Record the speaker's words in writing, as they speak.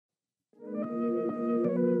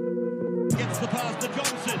pass to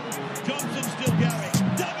Johnson. Johnson still going.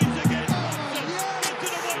 Dummies again. Johnson. Into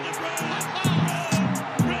the white of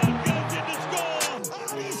Brown goes in to score.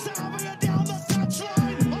 He's serving it down the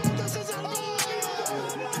touchline. Oh, this is unbelievable.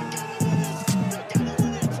 They're gonna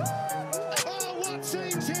win it. Oh, what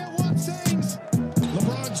scenes here, what scenes.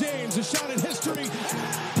 LeBron James, a shot at history.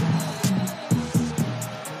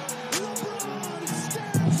 LeBron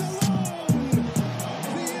stands alone.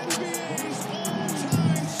 The NBA's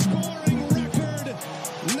all-time scoring record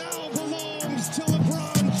now belongs to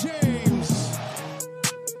LeBron James.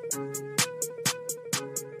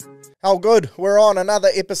 How good. We're on another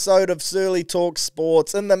episode of Surly Talk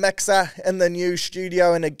Sports in the mixer, in the new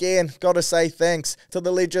studio. And again, got to say thanks to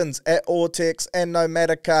the legends at Ortex and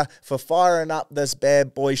Nomatica for firing up this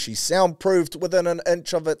bad boy. She's soundproofed within an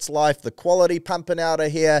inch of its life. The quality pumping out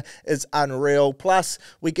of here is unreal. Plus,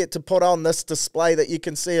 we get to put on this display that you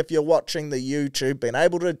can see if you're watching the YouTube. Been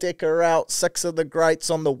able to decor out 6 of the greats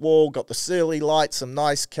on the wall. Got the Surly lights, some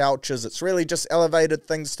nice couches. It's really just elevated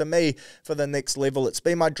things to me for the next level. It's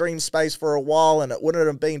been my dream space for a while, and it wouldn't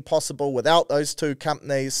have been possible without those two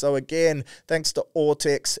companies. So again, thanks to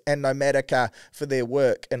Ortex and Nomatica for their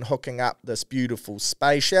work in hooking up this beautiful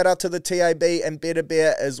space. Shout out to the TAB and Better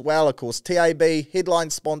Bear as well. Of course, TAB, headline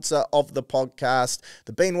sponsor of the podcast.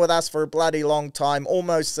 They've been with us for a bloody long time,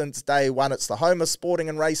 almost since day one. It's the home of sporting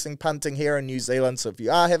and racing punting here in New Zealand. So if you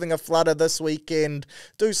are having a flutter this weekend,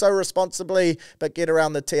 do so responsibly, but get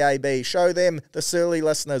around the TAB. Show them the Surly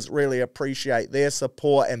listeners really appreciate their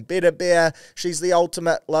support. And Better Bear, she's the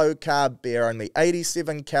ultimate low-carb beer, only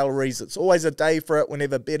 87 calories. It's always a day for it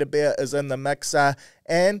whenever Better Bear is in the mixer.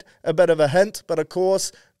 And a bit of a hint, but of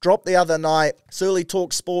course, dropped the other night, Surly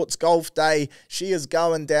Talk Sports Golf Day. She is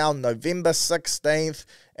going down November 16th.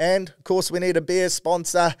 And, of course, we need a beer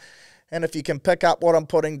sponsor. And if you can pick up what I'm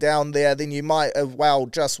putting down there, then you might have well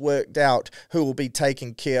just worked out who will be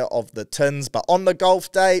taking care of the tins. But on the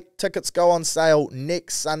golf day, tickets go on sale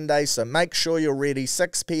next Sunday, so make sure you're ready.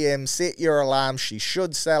 6 p.m, set your alarm. She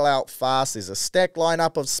should sell out fast. There's a stacked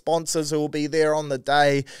lineup of sponsors who will be there on the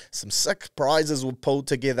day. Some sick prizes will pull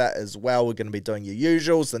together as well. We're going to be doing your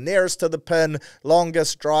usuals, the nearest to the pin,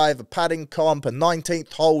 longest drive, a putting comp, a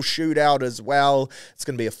 19th hole shootout as well. It's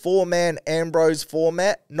going to be a 4-man Ambrose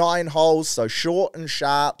format, 9 holes. So short and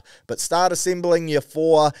sharp, but start assembling your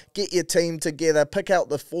 4, get your team together, pick out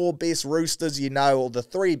the 4 best roosters you know, or the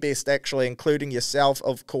 3 best actually, including yourself,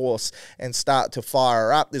 of course, and start to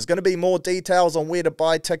fire up. There's going to be more details on where to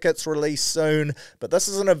buy tickets released soon, but this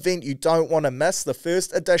is an event you don't want to miss, the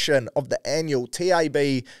first edition of the annual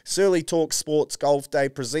TAB Surly Talk Sports Golf Day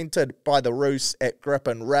presented by the Roos at Grip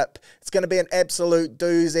and Rip. It's going to be an absolute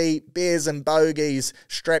doozy, beers and bogeys,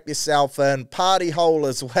 strap yourself in, party hole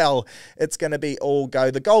as well. It's going to be all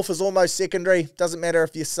go. The golf is almost secondary. Doesn't matter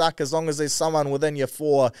if you suck, as long as there's someone within your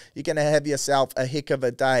 4, you're going to have yourself a heck of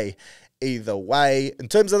a day. Either way. In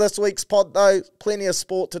terms of this week's pod, though, plenty of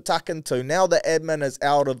sport to tuck into. Now the admin is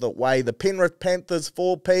out of the way. The Penrith Panthers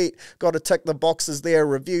 4 Peat, got to tick the boxes there,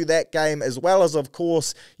 review that game, as well as, of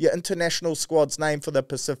course, your international squad's name for the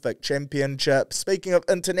Pacific Championship. Speaking of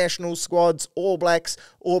international squads, All Blacks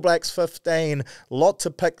 15. Lot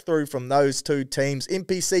to pick through from those two teams.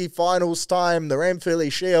 NPC finals time, the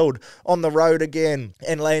Ranfurly Shield on the road again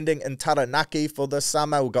and landing in Taranaki for this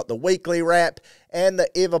summer. We've got the weekly wrap and the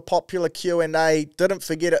ever-popular Q&A. Didn't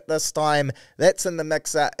forget it this time. That's in the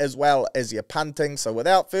mixer as well as your punting. So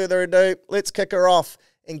without further ado, let's kick her off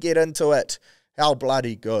and get into it. How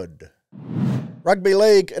bloody good. Rugby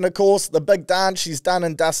League, and of course, the big dance, she's done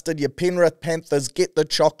and dusted. Your Penrith Panthers get the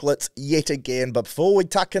chocolates yet again. But before we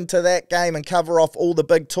tuck into that game and cover off all the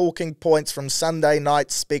big talking points from Sunday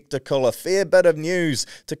night's spectacle, a fair bit of news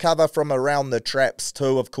to cover from around the traps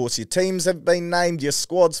too. Of course, your teams have been named, your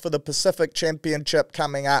squads for the Pacific Championship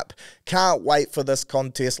coming up. Can't wait for this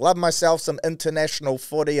contest. Love myself some international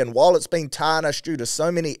footy, and while it's been tarnished due to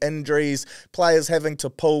so many injuries, players having to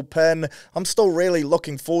pull pin, I'm still really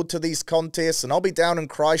looking forward to these contests, and I'll be down in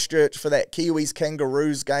Christchurch for that Kiwis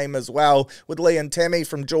Kangaroos game as well with Lee and Tammy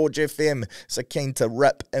from George FM, so keen to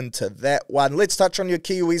rip into that one. Let's touch on your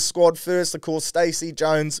Kiwis squad first. Of course, Stacey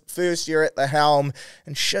Jones, first year at the helm,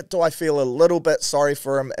 and shit do I feel a little bit sorry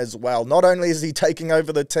for him as well. Not only is he taking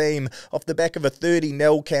over the team off the back of a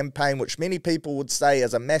 30-0 campaign, which many people would say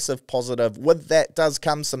is a massive positive, with that does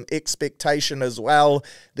come some expectation as well.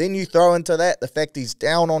 Then you throw into that the fact he's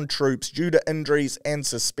down on troops due to injuries and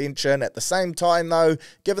suspension. At the same time, though,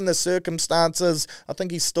 given the circumstances, I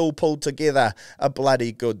think he's still pulled together a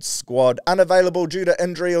bloody good squad. Unavailable due to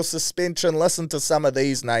injury or suspension, listen to some of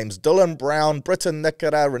these names: Dylan Brown, Britton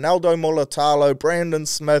Nikora, Ronaldo Mulatalo, Brandon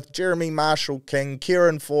Smith, Jeremy Marshall-King,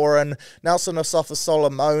 Kieran Foran, Nelson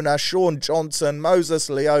Asafa-Solomona, Sean Johnson, Moses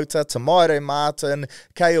Leota, Tamaire Martin,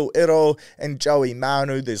 Kale Iro, and Joey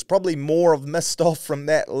Manu. There's probably more I've missed off from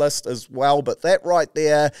that list as well, but that right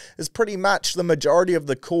there is pretty much the majority of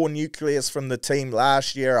the core nucleus from the team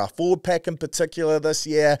last year. Our forward pack in particular this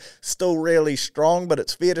year, still really strong, but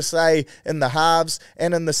it's fair to say in the halves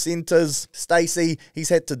and in the centres, Stacey, he's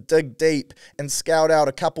had to dig deep and scout out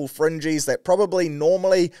a couple fringies that probably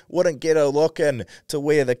normally wouldn't get a look in to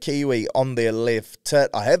wear the Kiwi on their left tit.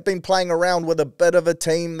 I have been playing around with a bit of a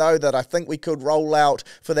team, though, that I think we could roll out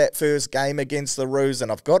for that first game against the Roos,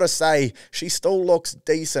 and I've got to say, she still looks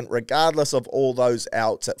decent regardless of all those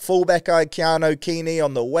outs. At fullback, Keanu Keeney;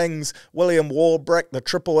 on the wings, William Warbrick, the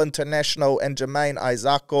triple international, and Jermaine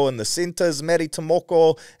Isako. In the centres, Matty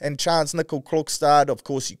Tomoko and Chance Nickel-Klukstad. Of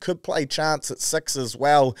course, you could play Chance at 6 as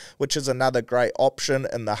well, which is another great option.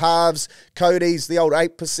 In the halves, Cody's the old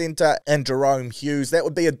 8%er, and Jerome Hughes. That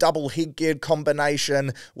would be a double headgeared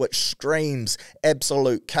combination which screams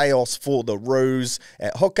absolute chaos for the Roos.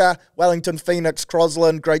 At hooker, Wellington Phoenix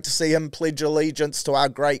Crosland. Great to see him pledge allegiance to our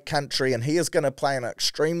great country, and he is going to play an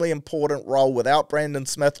extremely important role. Without Brandon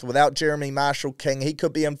Smith, without Jeremy Marshall-King, he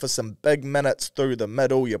could be in for some big minutes through the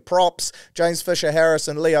middle. Your props, James Fisher-Harris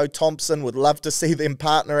and Leo Thompson. Would love to see them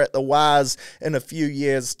partner at the Wars in a few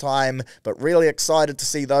years' time, but really excited to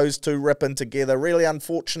see those two ripping together. Really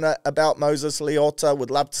unfortunate about Moses Leota.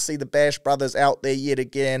 Would love to see the Bash brothers out there yet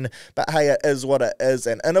again, but hey, it is what it is.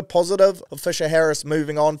 And in a positive of Fisher-Harris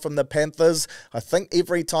moving on from the Panthers, I think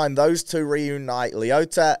every time those two reunite,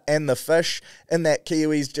 Leota and the Fish, in that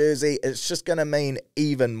Kiwis jersey, it's just going to mean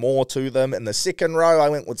even more to them. In the second row, I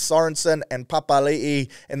went with Sorensen and Papali'i,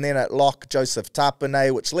 and then at lock, Joseph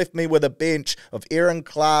Tapine, which left me with a bench of Aaron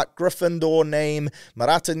Clark, Gryffindor Neem,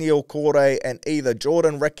 Maratini Okore, and either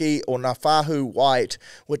Jordan Ricky or Nafahu White,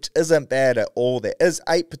 which isn't bad at all. There is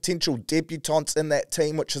 8 potential debutants in that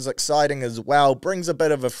team, which is exciting as well. Brings a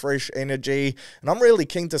bit of a fresh energy, and I'm really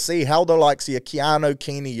keen to see how the likes of your Keanu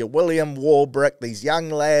Keeney, your William Warbrick, these young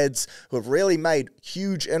lads who have really made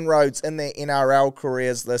huge inroads in their NRL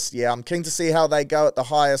careers this year. I'm keen to see how they go at the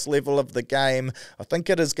highest level of the game. I think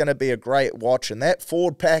it is going to be a great watch, and that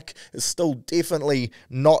forward pack is still definitely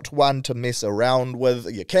not one to mess around with.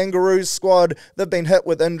 Your Kangaroos squad, they've been hit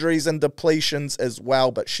with injuries and depletions as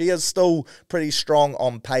well, but she is still pretty strong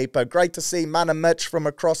on paper. Great to see Mana Mitch from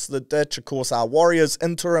across the ditch. Of course, our Warriors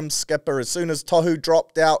interim skipper, as soon as Tohu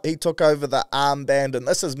dropped out, he took over the armband, and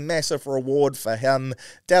this is massive reward for him.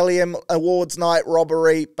 Dalian Awards night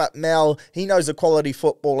robbery, but Mel, he knows a quality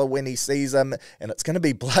footballer when he sees him, and it's going to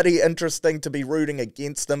be bloody interesting to be rooting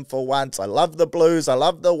against them for once. I love the Blues, I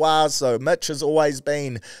love the Wars, so Mitch has always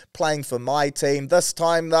been playing for my team. This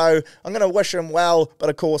time, though, I'm going to wish him well, but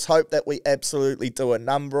of course hope that we absolutely do a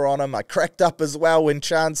number on him. I cracked up as well when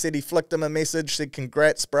Chan said he flicked him a message, said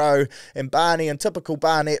congrats bro, and Barney, in typical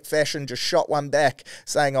Barnett fashion, just shot one back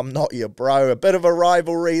saying I'm not your bro. A bit of a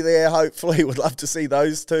rivalry there, hopefully. Would love to see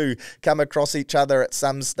those two come across each other at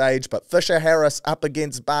some stage, but Fisher-Harris up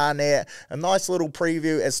against Barnett, a nice little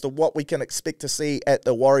preview as to what we can expect to see at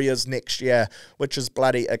the Warriors next year, which is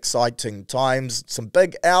bloody exciting times. Some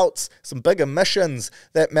big outs, some big omissions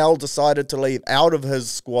that Mel decided to leave out of his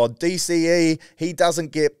squad. DCE, he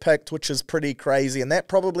doesn't get picked, which is pretty crazy, and that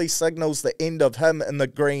probably signals the end of him in the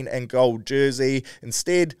green and gold jersey.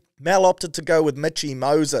 Instead, Mel opted to go with Mitchie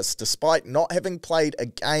Moses, despite not having played a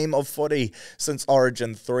game of footy since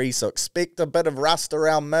Origin 3, so expect a bit of rust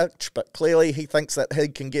around Mitch, but clearly he thinks that he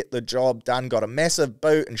can get the job done. Got a massive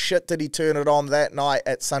boot, and shit did he turn it on that night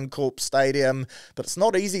at Suncorp Stadium, but it's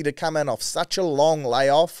not easy to come in off such a long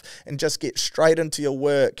layoff and just get straight into your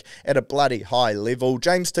work at a bloody high level.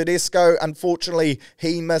 James Tedesco, unfortunately,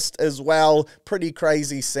 he missed as well. Pretty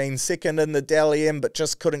crazy scene. Second in the Dally M, but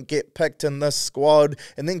just couldn't get picked in this squad.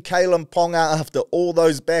 And then Kalen Ponga, after all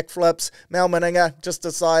those backflips, Mal Meninga just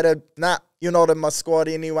decided, nah, you're not in my squad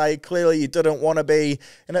anyway. Clearly you didn't want to be,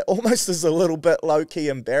 and it almost is a little bit low-key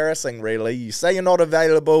embarrassing, really. You say you're not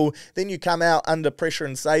available, then you come out under pressure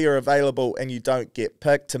and say you're available, and you don't get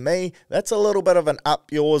picked. To me, that's a little bit of an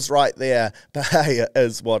up yours right there, but hey, it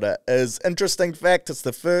is what it is. Interesting fact, it's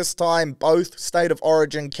the first time both State of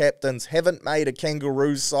Origin captains haven't made a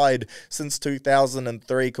Kangaroos side since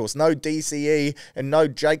 2003. Of course, no DCE and no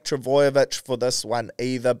Jake Travojevic for this one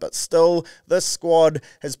either, but still, this squad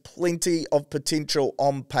has plenty of potential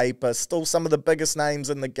on paper. Still some of the biggest names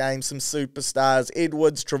in the game, some superstars,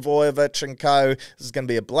 Edwards, Travojevic and co. This is going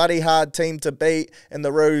to be a bloody hard team to beat, and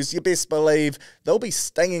the Roos, you best believe they'll be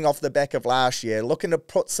stinging off the back of last year, looking to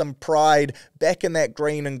put some pride back in that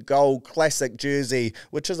green and gold classic jersey,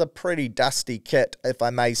 which is a pretty dusty kit, if I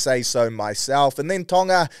may say so myself. And then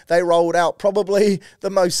Tonga, they rolled out probably the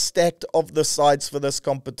most stacked of the sides for this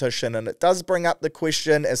competition, and it does bring up the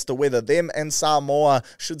question as to whether them and Samoa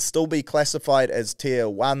should still be classified as Tier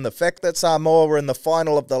 1. The fact that Samoa were in the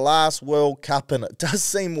final of the last World Cup, and it does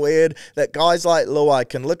seem weird that guys like Luai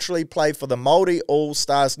can literally play for the Māori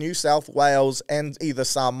All-Stars, New South Wales, and either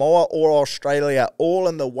Samoa or Australia all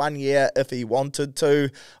in the 1 year if he wanted to.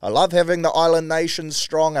 I love having the island nations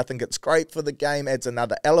strong. I think it's great for the game, adds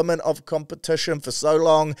another element of competition. For so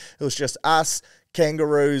long, it was just us,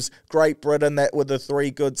 Kangaroos, Great Britain, that were the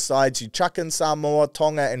three good sides. You chuck in Samoa,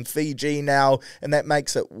 Tonga and Fiji now, and that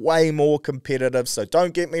makes it way more competitive. So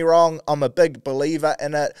don't get me wrong, I'm a big believer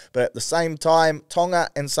in it, but at the same time, Tonga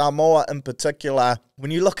and Samoa in particular,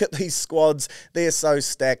 when you look at these squads, they're so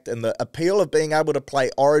stacked, and the appeal of being able to play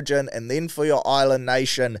Origin and then for your island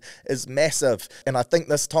nation is massive, and I think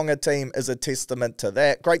this Tonga team is a testament to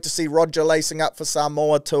that. Great to see Roger lacing up for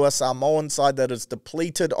Samoa, to a Samoan side that is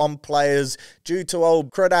depleted on players due to old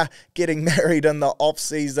Critter getting married in the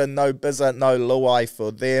off-season. No Bizza, no Luai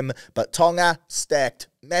for them, but Tonga stacked.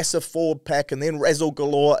 Massive forward pack, and then razzle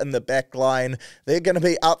galore in the back line. They're going to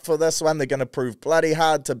be up for this one. They're going to prove bloody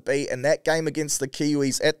hard to beat, and that game against the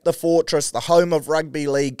Kiwis at the Fortress, the home of rugby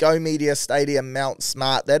league, Go Media Stadium, Mount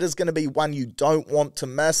Smart, that is going to be one you don't want to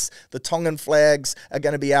miss. The Tongan flags are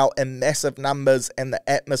going to be out in massive numbers, and the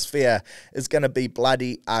atmosphere is going to be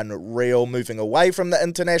bloody unreal. Moving away from the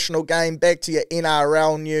international game, back to your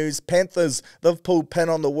NRL news. Panthers, they've pulled pin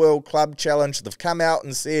on the World Club Challenge. They've come out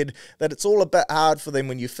and said that it's all a bit hard for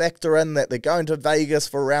them when you factor in that they're going to Vegas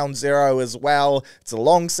for round 0 as well. It's a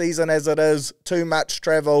long season as it is, too much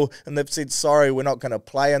travel, and they've said, sorry, we're not going to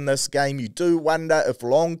play in this game. You do wonder if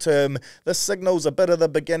long term this signals a bit of the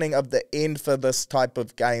beginning of the end for this type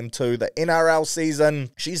of game too. The NRL season,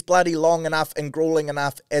 she's bloody long enough and grueling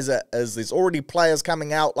enough as it is. There's already players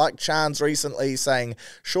coming out like Chance recently saying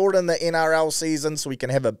shorten the NRL season so we can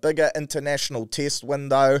have a bigger international test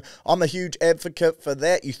window. I'm a huge advocate for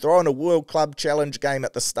that. You throw in a World Club Challenge game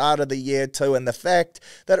at the start of the year too, and the fact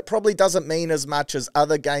that it probably doesn't mean as much as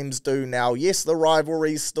other games do now. Yes, the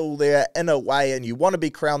rivalry's still there in a way, and you want to be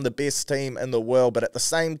crowned the best team in the world, but at the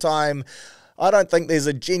same time, I don't think there's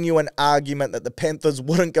a genuine argument that the Panthers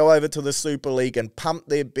wouldn't go over to the Super League and pump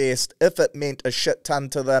their best if it meant a shit ton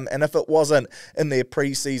to them, and if it wasn't in their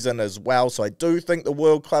preseason as well. So I do think the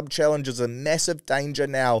World Club Challenge is in massive danger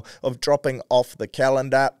now of dropping off the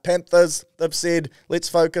calendar. Panthers, they've said, let's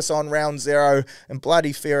focus on round 0, and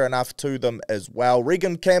bloody fair enough to them as well.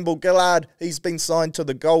 Regan Campbell-Gillard, he's been signed to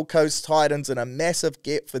the Gold Coast Titans in a massive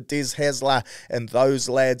get for Des Hasler and those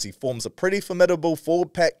lads. He forms a pretty formidable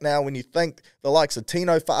forward pack now when you think the likes of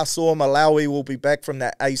Tino Fa'asua-Malawi will be back from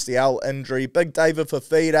that ACL injury. Big David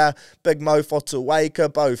Fafita, Big Mo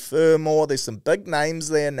Fotuaika, Bo Fermor. There's some big names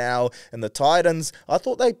there now. And the Titans, I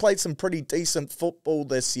thought they played some pretty decent football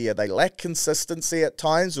this year. They lack consistency at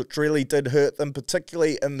times, which really did hurt them,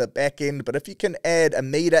 particularly in the back end. But if you can add a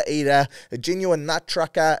meter eater, a genuine nut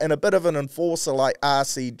trucker, and a bit of an enforcer like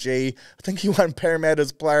RCG, I think he won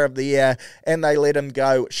Parramatta's Player of the Year, and they let him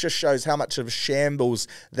go. It just shows how much of a shambles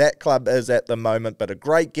that club is at the moment, but a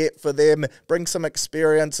great get for them. Bring some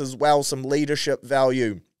experience as well, some leadership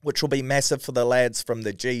value, which will be massive for the lads from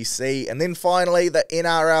the GC. And then finally, the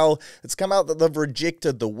NRL, it's come out that they've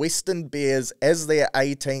rejected the Western Bears as their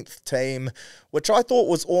 18th team, which I thought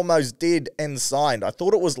was almost dead and signed. I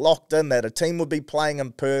thought it was locked in that a team would be playing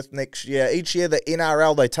in Perth next year. Each year, the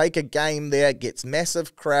NRL, they take a game there, gets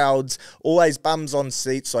massive crowds, always bums on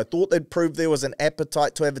seats. So I thought they'd prove there was an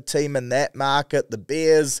appetite to have a team in that market. The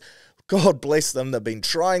Bears, God bless them, they've been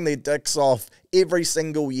trying their dicks off every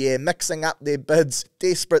single year, mixing up their bids,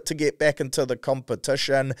 desperate to get back into the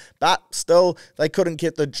competition, but still, they couldn't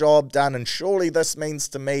get the job done, and surely this means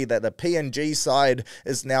to me that the PNG side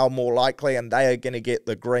is now more likely, and they are going to get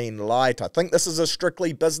the green light. I think this is a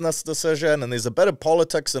strictly business decision, and there's a bit of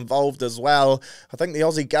politics involved as well. I think the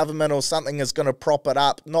Aussie government or something is going to prop it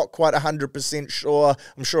up, not quite 100% sure.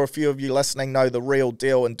 I'm sure a few of you listening know the real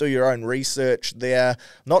deal, and do your own research there.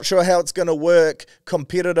 Not sure how it's going to work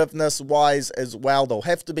competitiveness-wise as well. They'll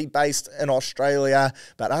have to be based in Australia,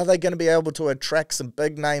 but are they going to be able to attract some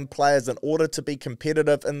big name players in order to be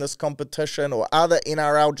competitive in this competition, or are the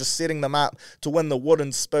NRL just setting them up to win the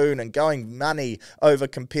wooden spoon and going money over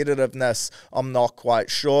competitiveness? I'm not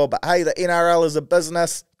quite sure, but hey, the NRL is a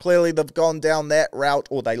business. Clearly they've gone down that route,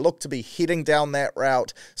 or they look to be heading down that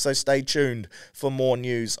route, so stay tuned for more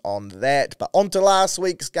news on that. But on to last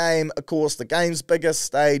week's game, of course, the game's biggest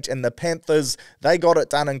stage, and the Panthers, they got it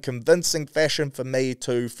done in convincing fashion for me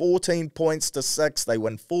too. 14 points to 6. They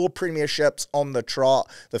win 4 premierships on the trot.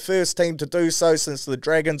 The first team to do so since the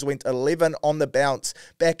Dragons went 11 on the bounce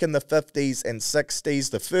back in the 50s and 60s.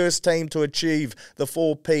 The first team to achieve the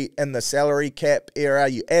 4 peat in the salary cap era.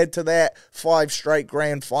 You add to that 5 straight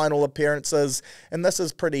grand final appearances, and this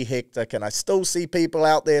is pretty hectic, and I still see people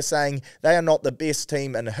out there saying they are not the best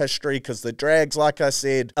team in history because the Drags, like I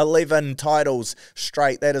said, 11 titles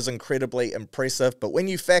straight. That is incredibly impressive. But when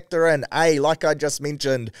you factor in A, like I just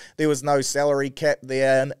mentioned, there was no salary cap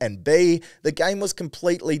there, and B, the game was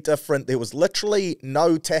completely different. There was literally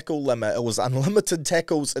no tackle limit. It was unlimited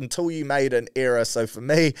tackles until you made an error. So for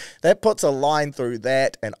me, that puts a line through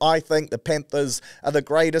that, and I think the Panthers are the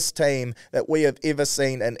greatest team that we have ever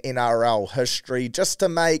seen in NRL history. Just to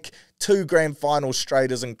make 2 grand finals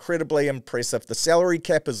straight is incredibly impressive. The salary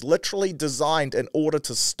cap is literally designed in order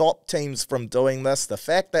to stop teams from doing this. The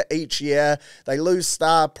fact that each year they lose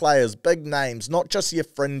star players, big names, not just your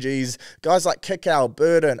fringies, guys like Kikau,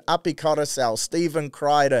 Burden, Api Korosau, Stephen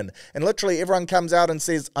Crichton, and literally everyone comes out and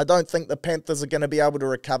says, I don't think the Panthers are going to be able to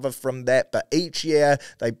recover from that. But each year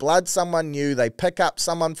they blood someone new, they pick up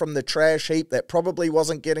someone from the trash heap that probably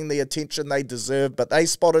wasn't getting the attention they deserved, but they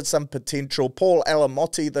spotted some potential. Paul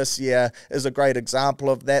Alamotti this year is a great example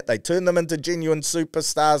of that. They turn them into genuine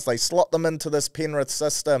superstars. They slot them into this Penrith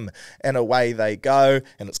system, and away they go.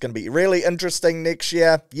 And it's going to be really interesting next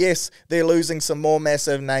year. Yes, they're losing some more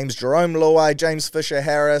massive names. Jerome Luai, James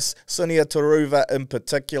Fisher-Harris, Sunia Turuva in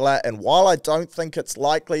particular. And while I don't think it's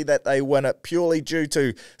likely that they win it purely due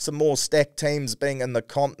to some more stacked teams being in the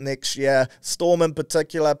comp next year, Storm in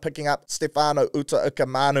particular picking up Stefano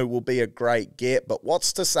Uta-Ukamanu will be a great get. But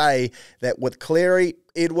what's to say that with Cleary,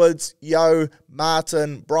 Edwards, Yeo,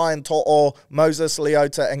 Martin, Brian To'o, Moses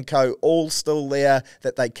Leota and co all still there,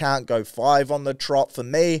 that they can't go 5 on the trot? For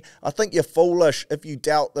me, I think you're foolish if you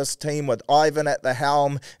doubt this team with Ivan at the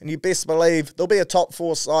helm, and you best believe they'll be a top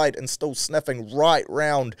 4 side and still sniffing right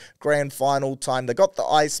round grand final time. They got the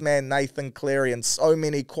Iceman Nathan Cleary and so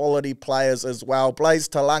many quality players as well. Blaze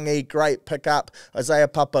Talangi, great pickup. Isaiah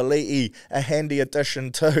Papali'i, a handy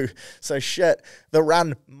addition too. So shit, the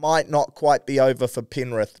run might not quite be over for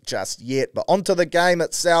Penrith just yet. But onto the game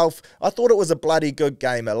itself, I thought it was a bloody good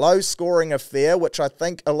game. A low-scoring affair, which I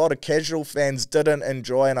think a lot of casual fans didn't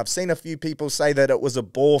enjoy, and I've seen a few people say that it was a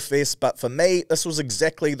bore fest, but for me, this was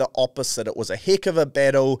exactly the opposite. It was a heck of a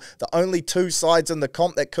battle. The only 2 sides in the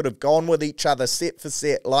comp that could have gone with each other set for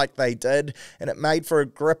set like they did, and it made for a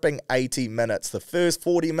gripping 80 minutes. The first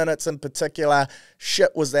 40 minutes in particular,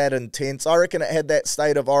 shit was that intense. I reckon it had that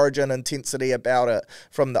State of Origin intensity about it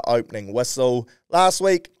from the opening whistle. Last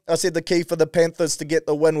week, I said the key for the Panthers to get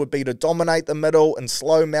the win would be to dominate the middle and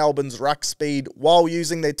slow Melbourne's ruck speed while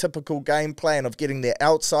using their typical game plan of getting their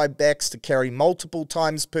outside backs to carry multiple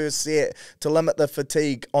times per set to limit the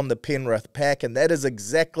fatigue on the Penrith pack, and that is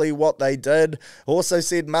exactly what they did. Also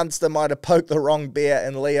said Munster might have poked the wrong bear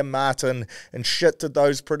in Liam Martin, and shit did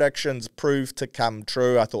those predictions prove to come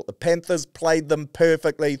true. I thought the Panthers played them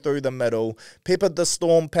perfectly through the middle, peppered the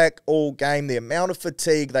Storm pack all game. The amount of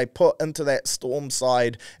fatigue they put into that Storm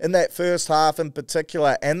side in that first half in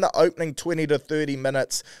particular, and the opening 20 to 30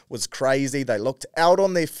 minutes was crazy. They looked out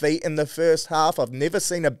on their feet in the first half. I've never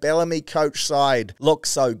seen a Bellamy coach side look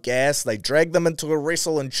so gassed. They dragged them into a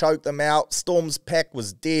wrestle and choked them out. Storm's pack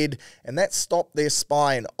was dead, and that stopped their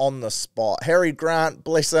spine on the spot. Harry Grant,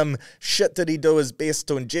 bless him, shit did he do his best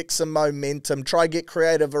to inject some momentum, try get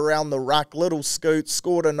creative around the ruck, little scoot,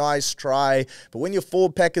 scored a nice try. But when your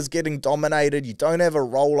forward pack is getting dominated, you don't have a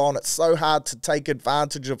roll on. It's so hard to take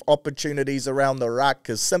advantage of opportunities around the ruck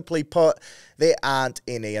because, simply put, there aren't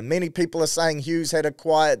any. And many people are saying Hughes had a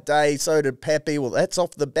quiet day, so did Pappy. Well, that's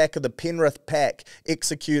off the back of the Penrith pack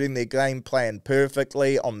executing their game plan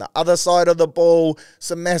perfectly. On the other side of the ball,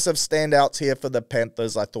 some massive standouts here for the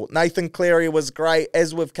Panthers. I thought Nathan Cleary was great,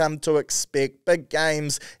 as we've come to expect. Big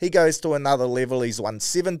games, he goes to another level. He's won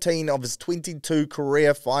 17 of his 22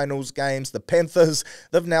 career finals games. The Panthers,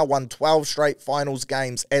 they've now won 12 straight finals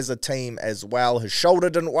games as a team as well. His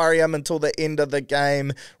shoulder didn't worry him until the end of the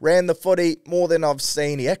game. Ran the footy more than I've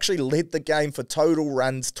seen. He actually led the game for total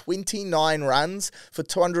runs, 29 runs for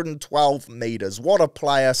 212 metres. What a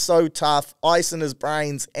player, so tough, ice in his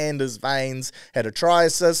brains and his veins. Had a try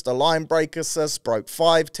assist, a line break assist, broke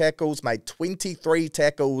 5 tackles, made 23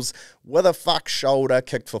 tackles with a fuck shoulder,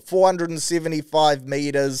 kicked for 475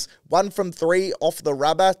 metres, 1 from 3 off the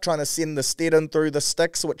rubber, trying to send the Steadin through the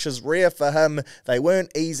sticks, which is rare for him. They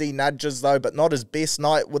weren't easy nudges though, but not his best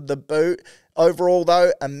night with the boot. Overall,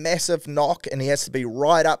 though, a massive knock, and he has to be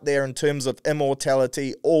right up there in terms of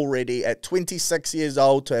immortality already at 26 years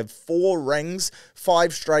old to have 4 rings,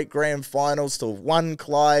 5 straight grand finals, to have won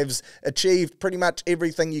Clives, achieved pretty much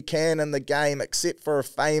everything you can in the game except for a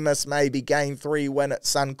famous maybe Game 3 win at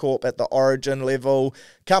Suncorp at the Origin level.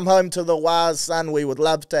 Come home to the Waz, son. We would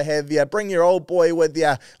love to have you. Bring your old boy with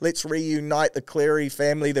you. Let's reunite the Cleary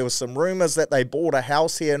family. There was some rumours that they bought a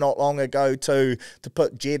house here not long ago to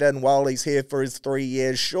put Jed in while he's here for his 3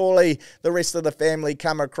 years. Surely the rest of the family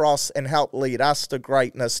come across and help lead us to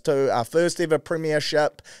greatness too. Our first ever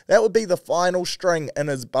premiership. That would be the final string in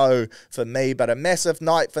his bow for me. But a massive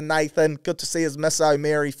night for Nathan. Good to see his misso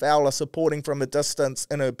Mary Fowler supporting from a distance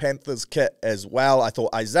in her Panthers kit as well. I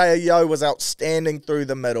thought Isaiah Yeo was outstanding through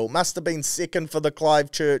the middle. Must have been second for the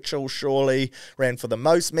Clive Churchill, surely. Ran for the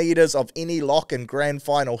most metres of any lock in grand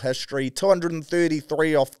final history.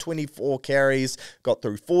 233 off 24 carries. Got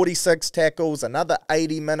through 46 tackles, another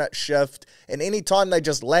 80-minute shift. And any time they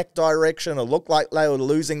just lacked direction or looked like they were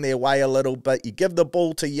losing their way a little bit, you give the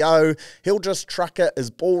ball to Yeo, he'll just truck it.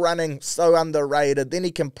 His ball running, so underrated. Then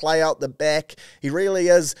he can play out the back. He really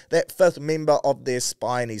is that fifth member of their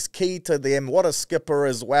spine. He's key to them. What a skipper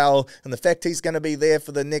as well. And the fact he's going to be there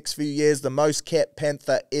for the next few years, the most capped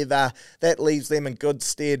Panther ever, that leaves them in good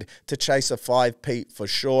stead to chase a 5-peat for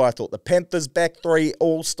sure. I thought the Panthers back 3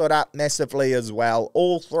 all stood up massively as well.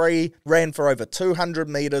 All 3 ran for over 200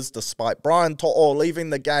 metres despite Brian To'o leaving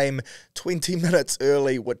the game 20 minutes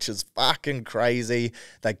early, which is fucking crazy.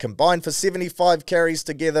 They combined for 75 carries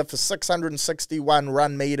together for 661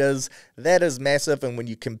 run metres. That is massive, and when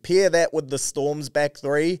you compare that with the Storm's back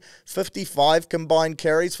 3, 55 combined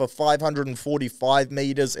carries for 545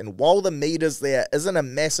 metres, and while the metres there isn't a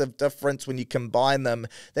massive difference when you combine them,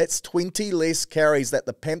 that's 20 less carries that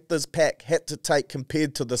the Panthers pack had to take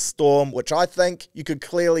compared to the Storm, which I think you could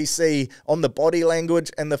clearly see on the body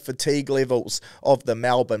language and the fatigue levels of the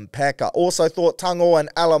Melbourne pack. I also thought Tango and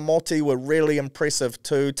Alamotti were really impressive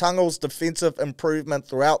too. Tango's defensive improvement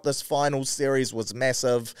throughout this final series was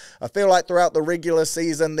massive. I feel like throughout the regular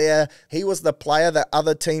season there, he was the player that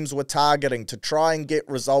other teams were targeting to try and get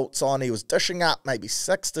results on. He was dishing up maybe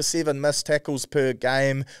 6 to 7 missed tackles per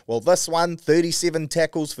game. Well, this one, 37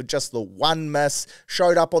 tackles for just the 1 miss.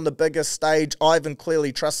 Showed up on the biggest stage. Ivan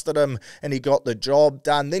clearly trusted him and he got the job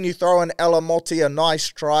done. Then you throw in Alamotti, a nice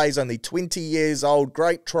try. He's only 20 years old.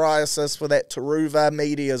 Great try assist for that Taruva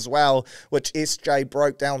meaty as well, which SJ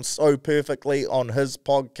broke down so perfectly on his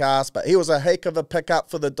podcast. But he was a heck of a pickup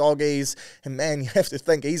for the doggies. And man, you have to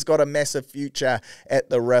think he's got a massive future at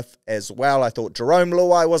the Riff as well. I thought Jerome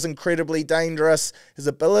Luai was incredibly dangerous. His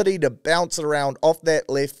ability to bounce around off that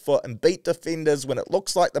left foot and beat defenders when it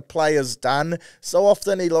looks like the play is done. So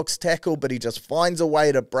often he looks tackled, but he just finds a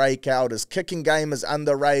way to break out. His kicking game is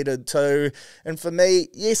underrated too. And for me,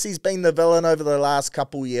 yes, he's been the villain over the last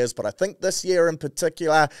couple years, but I think this year in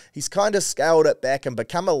particular, he's kind of scaled it back and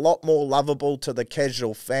become a lot more lovable to the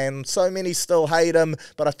casual fan. So many still hate him,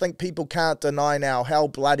 but I think people can't deny now how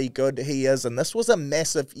bloody good he is. And this was a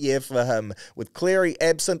massive year for him. With Cleary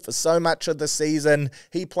absent for so much of the season,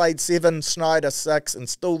 he played 7, Schneider 6, and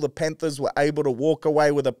still the Panthers were able to walk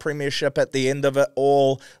away with a premiership at the end of it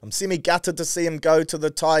all. I'm semi-gutted to see him go to the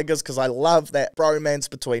Tigers because I love that bromance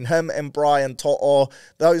between him and Brian To'o.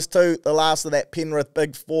 Those two, the last of that Penrith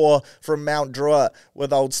Big Four from Mount Druitt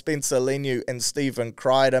with old Spencer Leniu and Stephen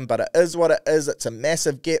Crichton. But it is what it is. It's a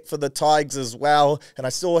massive get for the Tigers as well. And I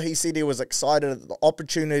saw he said he was excited at the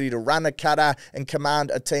opportunity to run a cutter and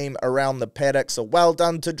command a team around the paddock. So well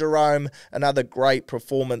done to Jerome. Another great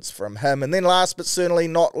performance from him. And then last but certainly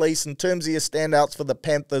not least, in terms of your standouts for the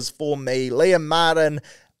Panthers, for me, Liam Martin,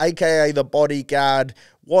 aka the bodyguard.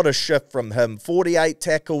 What a shift from him. 48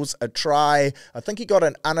 tackles, a try. I think he got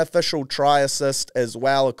an unofficial try assist as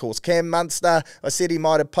well. Of course, Cam Munster, I said he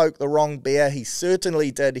might have poked the wrong bear. He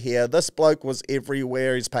certainly did here. This bloke was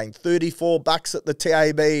everywhere. He's paying $34 at the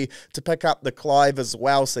TAB to pick up the Clive as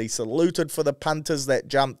well. So he saluted for the punters that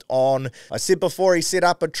jumped on. I said before he set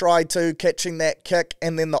up a try too, catching that kick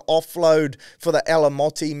and then the offload for the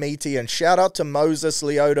Alamotti meaty. And shout out to Moses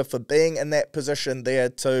Leota for being in that position there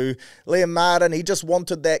too. Liam Martin, he just wanted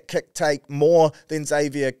wanted that kick take more than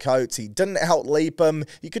Xavier Coates. He didn't outleap him.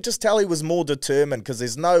 You could just tell he was more determined because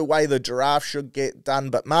there's no way the giraffe should get done.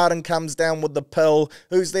 But Martin comes down with the pill.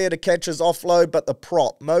 Who's there to catch his offload? But the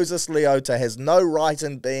prop, Moses Leota, has no right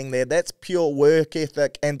in being there. That's pure work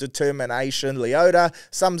ethic and determination. Leota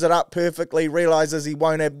sums it up perfectly, realizes he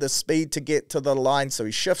won't have the speed to get to the line, so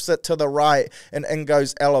he shifts it to the right, and in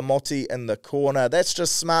goes Alamotti in the corner. That's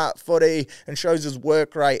just smart footy and shows his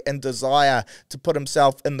work rate and desire to put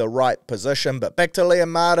himself in the right position. But back to Liam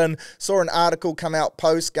Martin, saw an article come out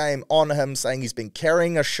post-game on him saying he's been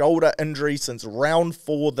carrying a shoulder injury since round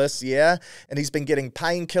 4 this year, and he's been getting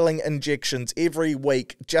pain-killing injections every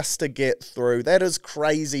week just to get through. That is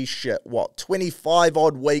crazy shit. What, 25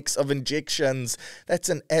 odd weeks of injections? That's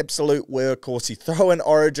an absolute workhorse. You throw in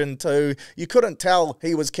Origin too, you couldn't tell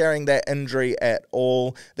he was carrying that injury at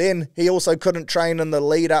all. Then he also couldn't train in the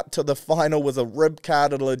lead up to the final with a rib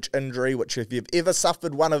cartilage injury, which if you've ever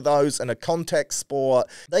suffered one of those in a contact sport,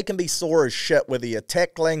 they can be sore as shit whether you're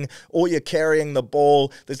tackling or you're carrying the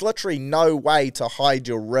ball. There's literally no way to hide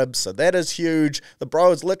your ribs, so that is huge. The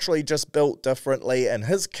bro is literally just built differently, and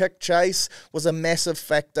his kick chase was a massive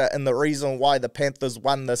factor in the reason why the Panthers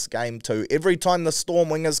won this game too. Every time the Storm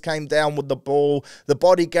wingers came down with the ball, the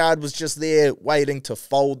bodyguard was just there waiting to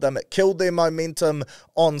fold them. It killed their momentum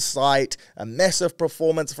on site. A massive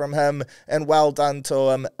performance from him, and well done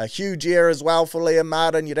to him. A huge year as well for Liam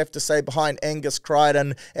Martin, you'd have to say, behind Angus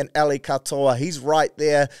Crichton and Ali Katoa. He's right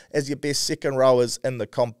there as your best second rowers in the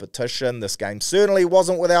competition. This game certainly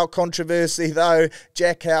wasn't without controversy though.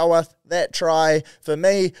 Jack Howarth, that try, for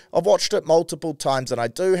me, I've watched it multiple times, and I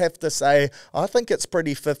do have to say, I think it's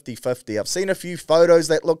pretty 50-50. I've seen a few photos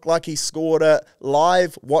that look like he scored it.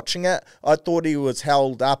 Live, watching it, I thought he was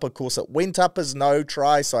held up. Of course, it went up as no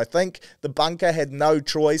try, so I think the bunker had no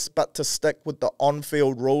choice but to stick with the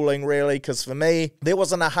on-field ruling, really, because for me, there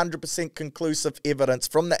wasn't 100% conclusive evidence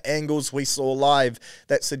from the angles we saw live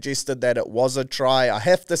that suggested that it was a try. I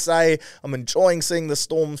have to say, I'm enjoying seeing the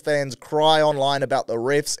Storm fans cry online about the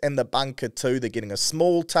refs and the bunker too. They're getting a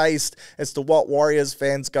small taste as to what Warriors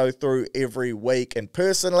fans go through every week. And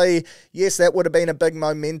personally, yes, that would have been a big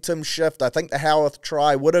momentum shift. I think the Howarth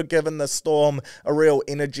try would have given the Storm a real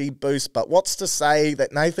energy boost. But what's to say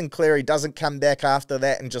that Nathan Cleary doesn't come back after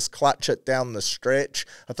that and just clutch it down the stretch?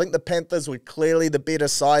 I think the Panthers were clearly the better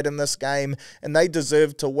side in this game, and they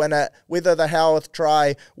deserved to win it, whether the Howarth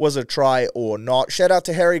try was a try or not. Shout out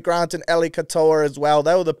to Harry Grant and Ali Katoa as well.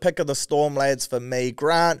 They were the pick of the Storm lads for me.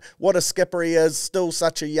 Grant, what a skipper he is, still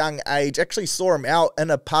such a young age. Actually saw him out in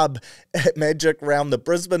a pub at Magic Round, the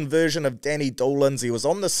Brisbane version of Danny Doolan's. He was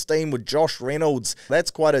on this team with Josh Reynolds.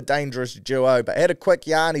 That's quite a dangerous duo, but had a quick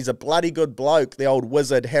yarn. He's a bloody good bloke, the old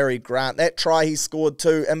wizard Harry Grant. That try he scored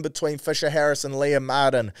too, in between Fisher Harris and Liam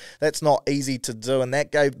Martin. That's not easy to do, and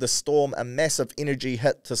that gave the Storm a massive energy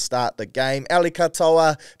hit to start the game. Ali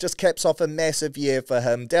Katoa just caps off a massive year for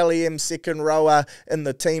him. Dally M, second rower in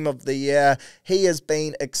the team of the year. He has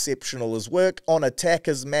been exceptional. His work on attack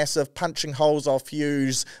is massive, punching holes off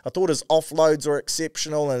Hughes. I thought his offloads were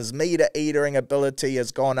exceptional, and his meter-eatering ability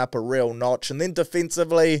has gone up a real notch. And then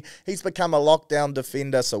defensively, he's become a lockdown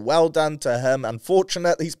defender, so well done to him.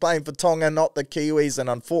 Unfortunate he's playing for Tonga, not the Kiwis, and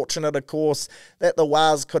unfortunate, of course, that the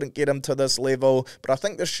Wars couldn't get him to this level. But I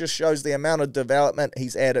think this just shows the amount of development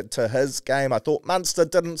he's added to his game. I thought Munster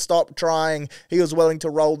didn't stop trying. He was willing to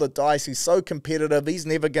roll the dice. He's so competitive. He's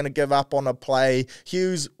never going to give up on a play.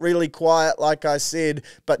 Hughes, really quiet, like I said,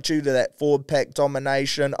 but due to that forward pack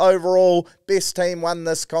domination. Overall, best team won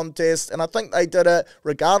this contest, and I think they did it,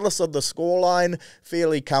 regardless of the scoreline,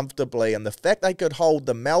 fairly comfortably. And the fact they could hold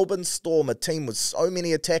the Melbourne Storm, a team with so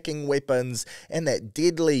many attacking weapons, and that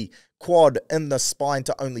deadly quad in the spine,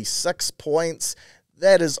 to only 6 points,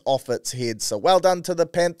 that is off its head. So well done to the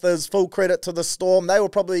Panthers. Full credit to the Storm. They were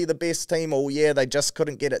probably the best team all year. They just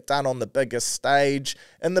couldn't get it done on the biggest stage.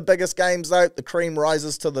 In the biggest games, though, the cream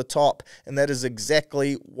rises to the top, and that is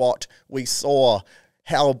exactly what we saw.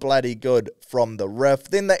 How bloody good from the Riff.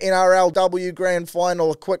 Then the NRLW Grand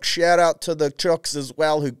Final, a quick shout out to the Chooks as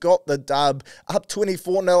well, who got the dub, up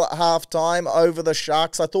 24-0 at halftime over the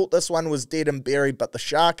Sharks. I thought this one was dead and buried, but the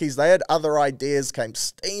Sharkies, they had other ideas, came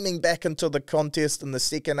steaming back into the contest in the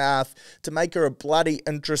second half to make her a bloody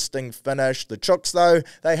interesting finish. The Chooks, though,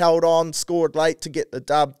 they held on, scored late to get the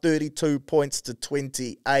dub, 32 points to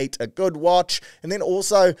 28. A good watch. And then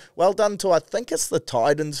also, well done to, I think it's the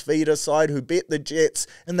Titans feeder side, who bet the Jets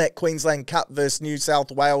Jets in that Queensland Cup versus New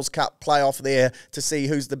South Wales Cup playoff there to see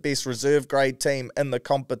who's the best reserve grade team in the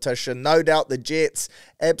competition. No doubt the Jets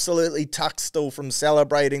absolutely tucked still from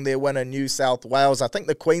celebrating their win in New South Wales. I think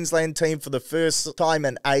the Queensland team for the first time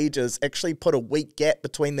in ages actually put a week gap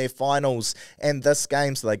between their finals and this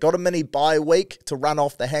game, so they got a mini bye week to run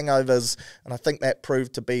off the hangovers, and I think that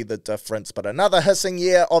proved to be the difference. But another hissing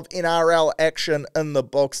year of NRL action in the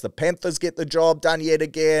books. The Panthers get the job done yet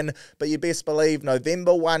again, but you best believe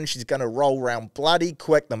November 1, she's going to roll around bloody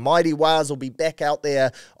quick. The mighty Wars will be back out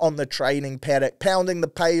there on the training paddock, pounding the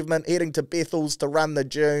pavement, heading to Bethel's to run the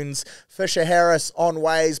dunes. Fisher Harris on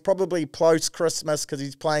ways, probably post-Christmas because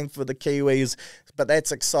he's playing for the Kiwis, but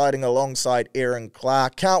that's exciting alongside Aaron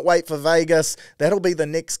Clark. Can't wait for Vegas. That'll be the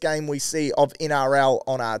next game we see of NRL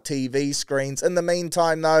on our TV screens. In the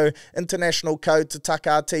meantime, though, international code to tuck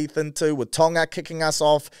our teeth into, with Tonga kicking us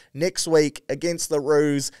off next week against the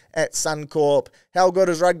Roos at Suncorp. How good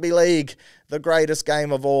is rugby league? The greatest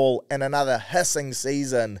game of all, and another hissing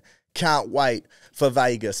season. Can't wait for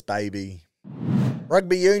Vegas, baby.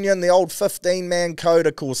 Rugby Union, the old 15-man code,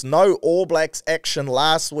 of course, no All Blacks action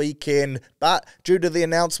last weekend, but due to the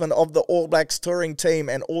announcement of the All Blacks touring team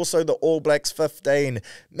and also the All Blacks 15,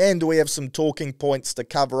 man, do we have some talking points to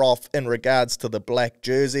cover off in regards to the black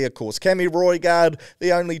jersey. Of course, Cammy Roigard,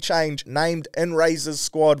 the only change, named in Razor's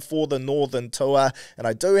squad for the Northern Tour, and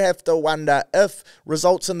I do have to wonder if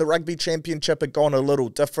results in the Rugby Championship had gone a little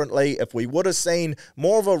differently, if we would have seen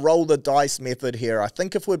more of a roll the dice method here. I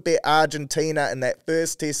think if we bet Argentina in that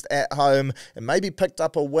first test at home and maybe picked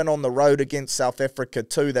up a win on the road against South Africa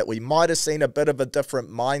too, that we might have seen a bit of a different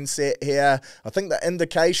mindset here. I think the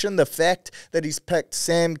indication, the fact that he's picked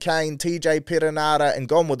Sam Cane, TJ Perenara and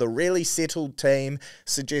gone with a really settled team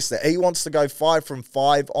suggests that he wants to go 5 from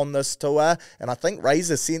 5 on this tour, and I think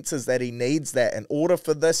Razor senses that he needs that in order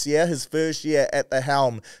for this year, his first year at the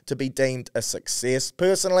helm, to be deemed a success.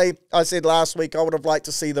 Personally, I said last week I would have liked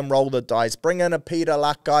to see them roll the dice, bring in a Peter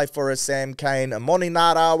Luck guy for a Sam Cane, a Moni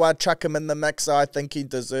Narawa, chuck him in the mixer. I think he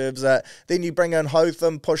deserves it. Then you bring in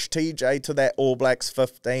Hotham, push TJ to that All Blacks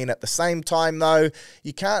 15. At the same time, though,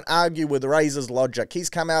 you can't argue with Razor's logic. He's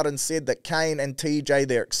come out and said that Kane and TJ,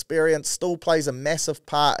 their experience, still plays a massive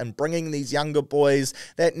part in bringing these younger boys,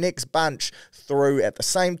 that next bunch, through. At the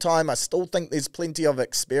same time, I still think there's plenty of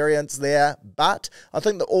experience there, but I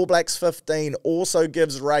think the All Blacks 15 also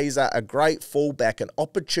gives Razor a great fallback, an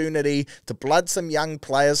opportunity to blood some young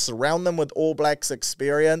players, surround them with All Blacks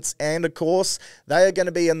experience, and of course they are going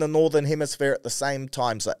to be in the Northern Hemisphere at the same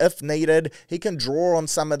time, so if needed he can draw on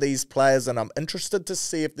some of these players, and I'm interested to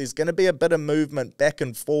see if there's going to be a bit of movement back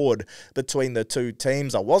and forward between the two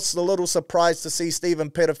teams. I was a little surprised to see Stephen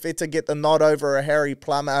Perofeta get the nod over a Harry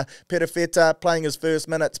Plummer. Perofeta playing his first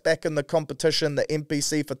minutes back in the competition, the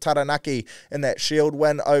NPC for Taranaki in that Shield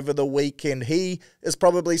win over the weekend. He is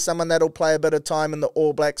probably someone that'll play a bit of time in the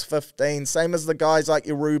All Blacks 15, same as the guys like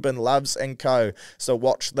your Ruben Loves and co. So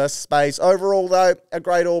watch this space. Overall, though, a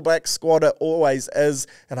great All Blacks squad it always is,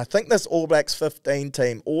 and I think this All Blacks 15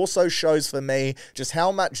 team also shows for me just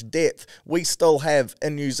how much depth we still have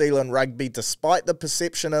in New Zealand rugby, despite the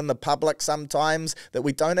perception in the public sometimes that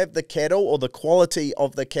we don't have the cattle or the quality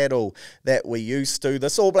of the cattle that we used to.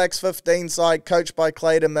 This All Blacks 15 side, coached by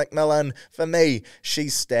Clayton McMillan, for me,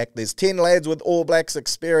 she's stacked. There's 10 lads with All Blacks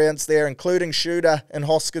experience there, including Shooter and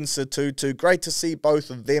Hoskins Satutu. Great to see both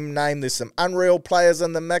of them named. There's some unreal players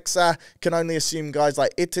in the mixer. Can only assume guys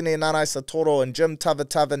like Etene Nanai Satoro and Jim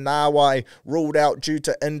Tavatava Nawai ruled out due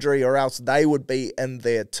to injury, or else they would be in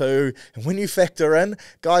there too. And when you factor in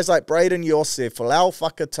guys like Braden Yosef, Falau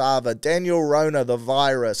Fakatava, Daniel Rona, the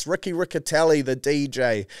Virus, Ricky Riccatelli, the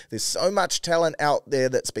DJ, there's so much talent out there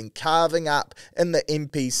that's been carving up in the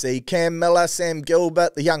NPC. Cam Miller, Sam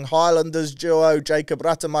Gilbert, the young Highlanders duo, Jacob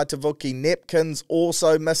Ratamaitavuki, Nepkins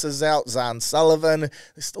also misses out, Zahn Sullivan.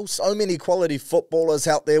 There's still so many quality footballers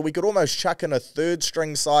out there. We could almost chuck in a third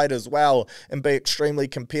string side as well and be extremely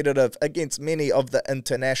competitive against many of the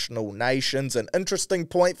international nations. An interesting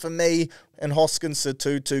point for me and Hoskins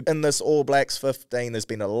Satutu in this All Blacks 15. There's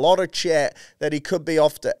been a lot of chat that he could be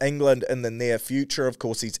off to England in the near future. Of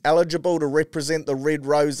course, he's eligible to represent the Red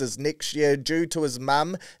Roses next year due to his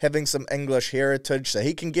mum having some English heritage, so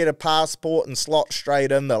he can get a passport and slot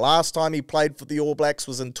straight in. The last time he played for the All Blacks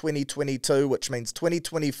was in 2022, which means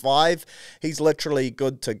 2025, he's literally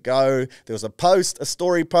good to go. There was a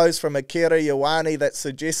story post from Akira Ioane that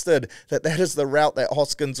suggested that that is the route that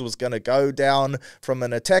Hoskins was going to go down. From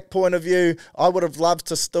an attack point of view, you, I would have loved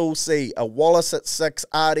to still see a Wallace at 6,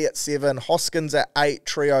 Artie at 7, Hoskins at 8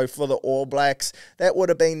 trio for the All Blacks. That would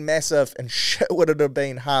have been massive, and shit would it have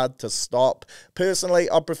been hard to stop. Personally,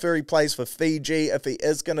 I prefer he plays for Fiji if he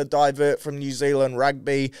is going to divert from New Zealand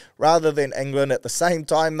rugby rather than England. At the same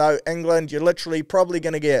time though, England, you're literally probably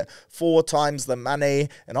going to get 4 times the money,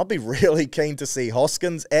 and I'll be really keen to see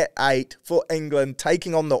Hoskins at 8 for England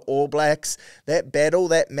taking on the All Blacks. That battle,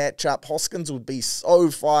 that matchup, Hoskins would be so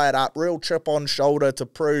fired up, real chip on shoulder to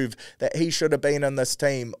prove that he should have been in this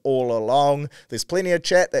team all along. There's plenty of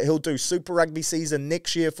chat that he'll do Super Rugby season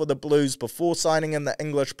next year for the Blues before signing in the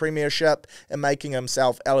English Premiership and making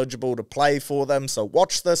himself eligible to play for them. So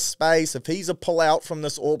watch this space. If he's a pull-out from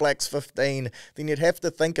this All Blacks 15, then you'd have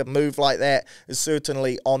to think a move like that is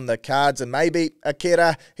certainly on the cards. And maybe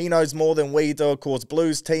Akira, he knows more than we do. Of course,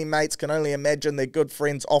 Blues teammates can only imagine they're good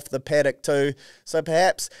friends off the paddock too. So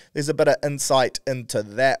perhaps there's a bit of insight into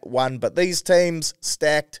that one. But these teams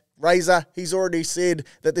stacked. Razor, he's already said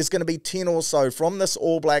that there's going to be 10 or so from this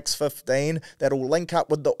All Blacks 15 that'll link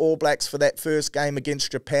up with the All Blacks for that first game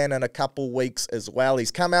against Japan in a couple weeks as well.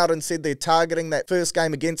 He's come out and said they're targeting that first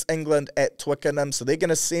game against England at Twickenham, so they're going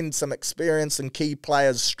to send some experienced and key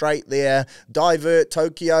players straight there, divert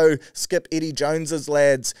Tokyo, skip Eddie Jones's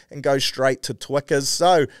lads and go straight to Twickers.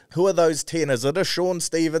 So who are those 10? Is it a Sean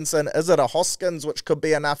Stevenson? Is it a Hoskins, which could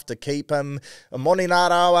be enough to keep him? A Moni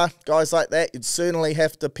Narawa, guys like that, you'd certainly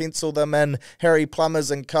have to pencil them in. Harry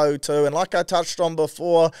Plumbers and co too. And like I touched on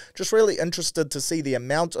before, just really interested to see the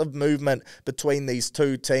amount of movement between these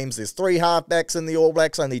two teams. There's 3 halfbacks in the All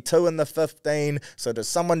Blacks, only 2 in the 15. So does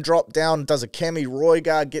someone drop down? Does a Cammy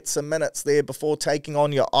Roygar get some minutes there before taking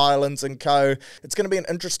on your Islands and co? It's going to be an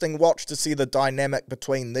interesting watch to see the dynamic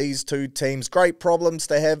between these two teams. Great problems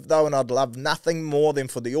to have though, and I'd love nothing more than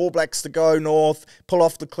for the All Blacks to go north, pull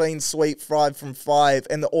off the clean sweep 5 from 5,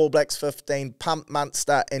 and the All Blacks 15 pump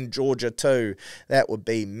Munster and Georgia too. That would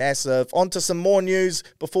be massive. On to some more news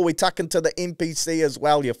before we tuck into the NPC as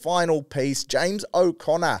well. Your final piece, James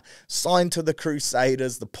O'Connor signed to the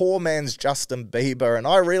Crusaders, the poor man's Justin Bieber, and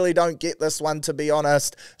I really don't get this one, to be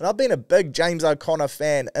honest. And I've been a big James O'Connor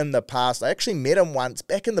fan in the past. I actually met him once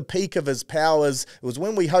back in the peak of his powers. It was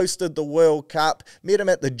when we hosted the World Cup. Met him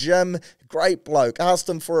at the gym. Great bloke. Asked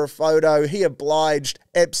him for a photo. He obliged.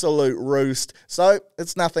 Absolute roost. So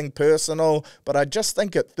it's nothing personal, but I just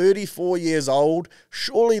think at 34 years old,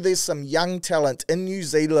 surely there's some young talent in New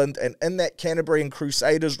Zealand and in that Canterbury and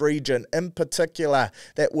Crusaders region in particular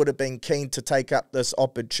that would have been keen to take up this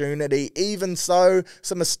opportunity. Even so,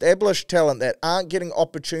 some established talent that aren't getting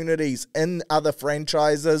opportunities in other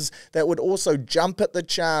franchises that would also jump at the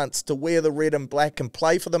chance to wear the red and black and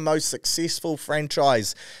play for the most successful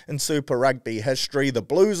franchise in Super Rugby history. The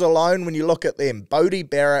Blues alone, when you look at them, Bodie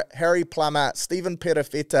Barrett, Harry Plummer, Stephen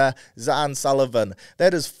Perifeta, Zahn Sullivan.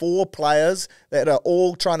 That is 4 players that are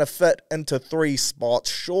all trying to fit into 3 spots.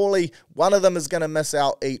 Surely one of them is going to miss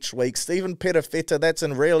out each week. Stephen Perifeta, that's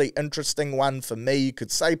a really interesting one for me. You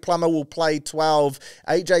could say Plummer will play 12.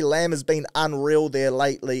 AJ Lamb has been unreal there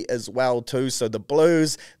lately as well too. So the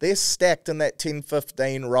Blues, they're stacked in that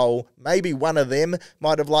 10-15 role. Maybe one of them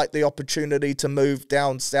might have liked the opportunity to move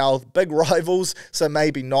down south. Big rivals, so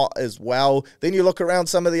maybe not as well. Then you look around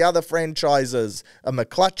some of the other franchises. A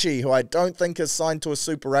McClutchy, who I don't think is signed to a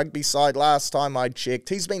Super Rugby side last time I checked.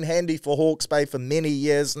 He's been handy for Hawke's Bay for many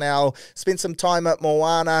years now. Spent some time at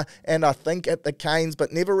Moana and I think at the Canes,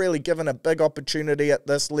 but never really given a big opportunity at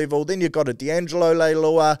this level. Then you've got a D'Angelo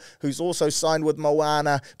Leilua, who's also signed with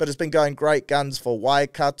Moana, but has been going great guns for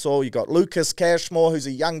Waikato. You've got Lucas Cashmore, who's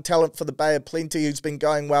a young talent for the Bay of Plenty, who's been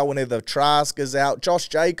going well whenever Trask is out. Josh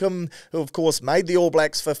Jacob, who of course made the All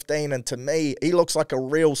Blacks 15, and to me, he looks like a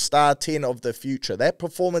real star 10 of the future. That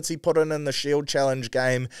performance he put in the Shield Challenge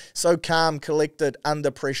game, so calm, collected,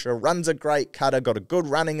 under pressure, runs a great cutter, got a good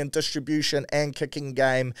running and distribution and kicking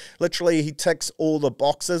game. Literally, he ticks all the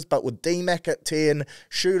boxes, but with D-Mac at 10,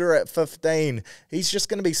 Shooter at 15, he's just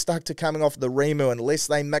going to be stuck to coming off the Remu unless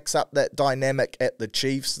they mix up that dynamic at the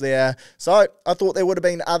Chiefs there. So I thought there would have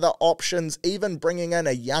been other options, even bringing in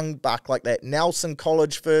a young buck like that Nelson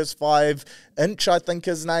College first 5, Inch I think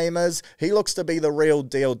his name is. He looks to be the real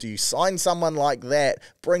deal. Do you sign someone like that,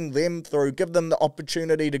 bring them through, give them the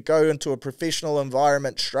opportunity to go into a professional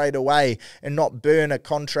environment straight away and not burn a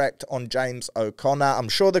contract on James O'Connor. I'm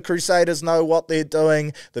sure the Crusaders know what they're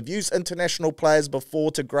doing. They've used international players before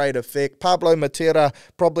to great effect. Pablo Matera,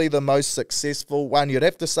 probably the most successful one. You'd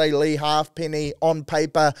have to say Lee Halfpenny on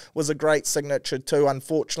paper was a great signature too.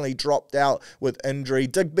 Unfortunately dropped out with injury.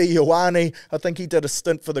 Digby Ioane, I think he did a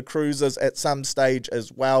stint for the Cruisers at some stage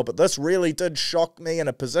as well. But this really did shock me in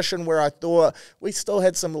a position where I thought we still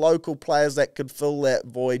had some local players that could fill that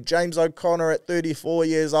void. James O'Connor at 34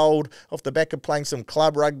 years old, off the back of playing some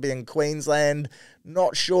club rugby in Queensland.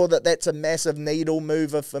 Not sure that that's a massive needle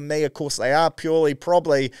mover for me. Of course, they are purely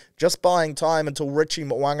probably just buying time until Richie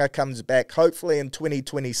Mo'unga comes back, hopefully in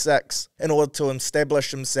 2026, in order to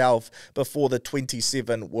establish himself before the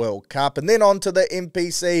 27 World Cup. And then on to the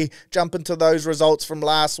NPC, jump into those results from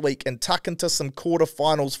last week and tuck into some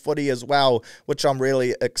quarterfinals footy as well, which I'm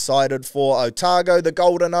really excited for. Otago, the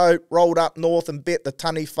Golden O, rolled up north and bet the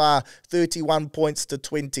Taniwha 31 points to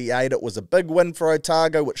 28. It was a big win for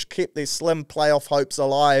Otago, which kept their slim playoff hopes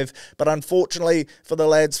alive, but unfortunately for the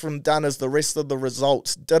lads from Dunners, the rest of the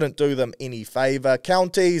results didn't do them any favour.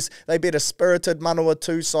 Counties, they bet a spirited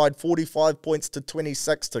Manawatu side 45 points to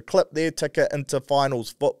 26 to clip their ticket into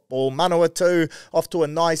finals football. Manawatu off to a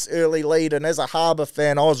nice early lead, and as a Harbour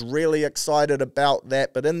fan, I was really excited about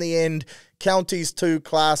that, but in the end, Counties too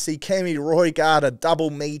classy. Cammy Roygaard, a double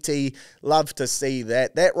meaty. Love to see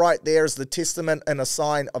that. That right there is the testament and a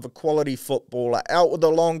sign of a quality footballer. Out with a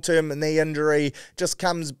long-term knee injury, just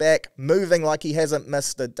comes back moving like he hasn't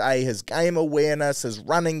missed a day. His game awareness, his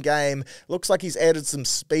running game, looks like he's added some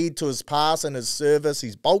speed to his pass and his service.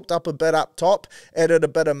 He's bulked up a bit up top, added a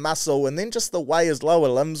bit of muscle, and then just the way his lower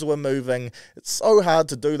limbs were moving. It's so hard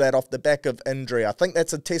to do that off the back of injury. I think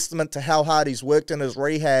that's a testament to how hard he's worked in his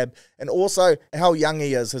rehab, and also how young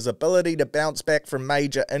he is, his ability to bounce back from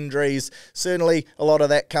major injuries. Certainly a lot of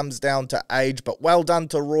that comes down to age, but well done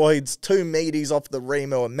to Royds. 2 meaties off the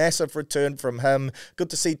Remo, a massive return from him. Good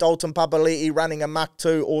to see Dalton Papali'i running amok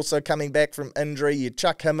too, also coming back from injury. You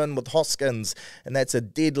chuck him in with Hoskins, and that's a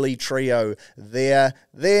deadly trio there.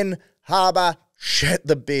 Then Harbour shit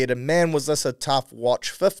the bed, and man was this a tough watch.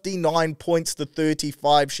 59 points to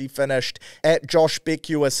 35 she finished at Josh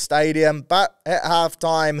Beckwith Stadium, but at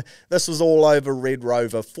halftime this was all over Red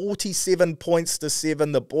Rover. 47 points to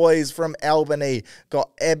 7. The boys from Albany got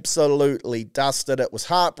absolutely dusted. It was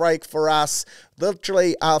heartbreak for us.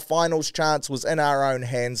 Literally, our finals chance was in our own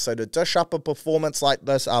hands, so to dish up a performance like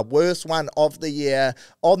this, our worst one of the year,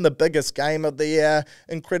 on the biggest game of the year,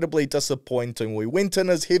 incredibly disappointing. We went in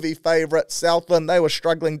as heavy favourites. Southland, they were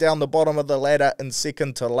struggling down the bottom of the ladder in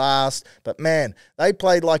second to last, but man, they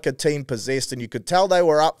played like a team possessed, and you could tell they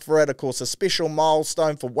were up for it. Of course, a special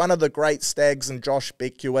milestone for one of the great stags in Josh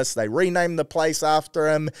Beckwith. They renamed the place after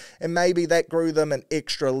him, and maybe that grew them an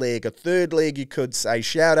extra leg, a third leg you could say.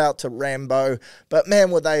 Shout out to Rambo. But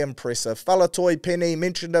man, were they impressive. Falatoi Penny,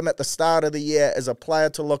 mentioned him at the start of the year as a player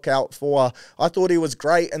to look out for. I thought he was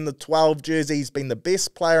great in the 12 jersey. He's been the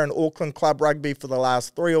best player in Auckland Club Rugby for the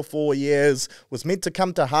last 3 or 4 years. Was meant to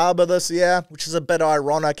come to Harbour this year, which is a bit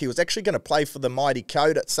ironic. He was actually going to play for the Mighty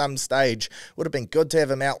Code at some stage. Would have been good to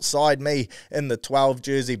have him outside me in the 12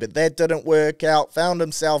 jersey, but that didn't work out. Found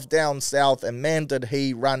himself down south, and man, did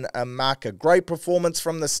he run amok. A great performance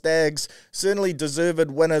from the Stags. Certainly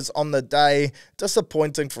deserved winners on the day.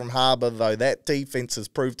 Disappointing from Harbour though. That defence has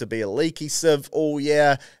proved to be a leaky sieve all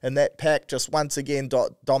year, and that pack just once again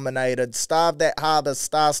dominated. Starved that Harbour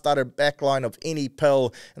star-studded backline of any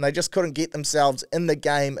pill, and they just couldn't get themselves in the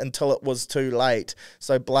game until it was too late.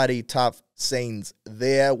 So bloody tough scenes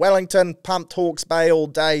there. Wellington pumped Hawke's Bay all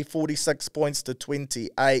day, 46 points to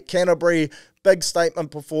 28. Canterbury, big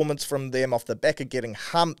statement performance from them off the back of getting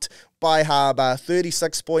humped by Harbour,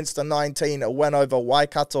 36 points to 19, a win over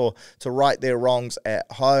Waikato to right their wrongs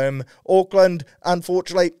at home. Auckland,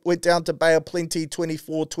 unfortunately, went down to Bay of Plenty,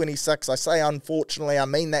 24-26. I say unfortunately, I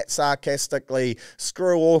mean that sarcastically.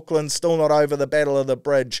 Screw Auckland, still not over the Battle of the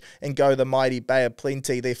Bridge, and go the mighty Bay of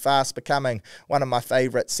Plenty. They're fast becoming one of my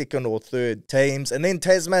favourite second or third teams. And then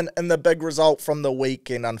Tasman in the big result from the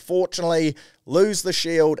weekend. Unfortunately, lose the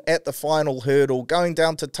Shield at the final hurdle, going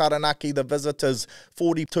down to Taranaki, the visitors,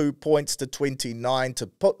 42 points to 29 to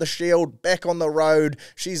put the Shield back on the road.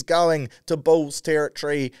 She's going to Bulls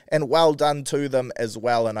territory, and well done to them as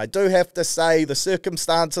well. And I do have to say, the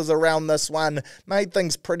circumstances around this one made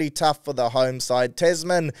things pretty tough for the home side.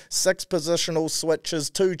 Tasman, 6 positional switches,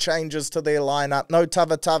 2 changes to their lineup. No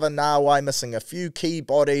Tavatava Nawai, missing a few key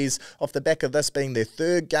bodies off the back of this being their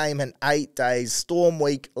 3rd game in 8 days. Storm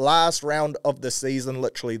week, last round of the season,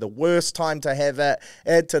 literally the worst time to have it.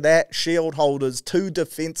 Add to that, Shield holders, 2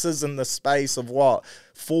 defences in the space of what?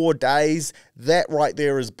 4 days. That right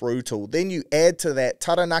there is brutal. Then you add to that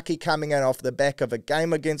Taranaki coming in off the back of a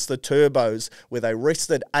game against the Turbos where they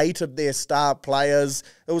rested 8 of their star players.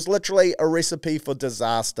 It was literally a recipe for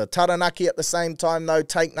disaster. Taranaki at the same time, though,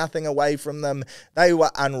 take nothing away from them. They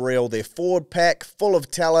were unreal. Their forward pack, full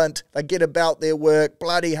of talent. They get about their work,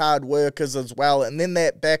 bloody hard workers as well. And then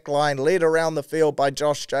that back line led around the field by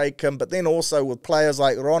Josh Jacob, but then also with players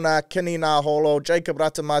like Rona, Kinina Holo, Jacob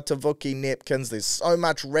Ratamatavuki, Nepkins. There's so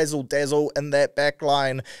much razzle-dazzle in that back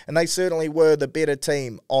line, and they certainly were the better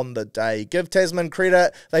team on the day. Give Tasman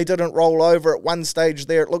credit, they didn't roll over at one stage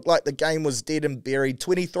there. It looked like the game was dead and buried.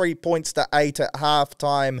 23 points to 8 at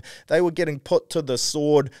halftime. They were getting put to the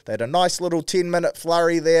sword. They had a nice little 10-minute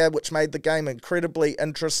flurry there, which made the game incredibly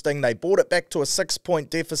interesting. They brought it back to a 6-point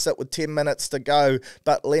deficit with 10 minutes to go,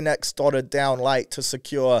 but Lennox dotted down late to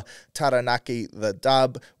secure Taranaki the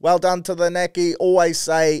dub. Well done to the Naki. Always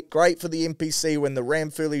say, great for the NPC when the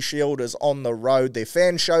Ramfurly Shield is on the road. Their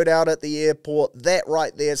fan showed out at the airport. That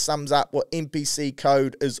right there sums up what NPC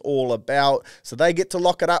code is all about. So they get to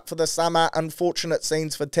lock it up for the summer. Unfortunate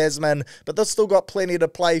scenes for Tasman, but they've still got plenty to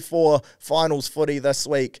play for. Finals footy this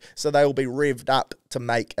week, so they will be revved up to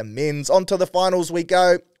make amends. On to the finals we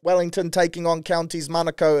go. Wellington taking on Counties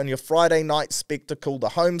Manukau in your Friday night spectacle. The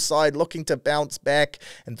home side looking to bounce back,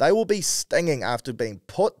 and they will be stinging after being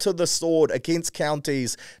put to the sword against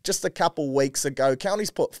Counties just a couple weeks ago. Counties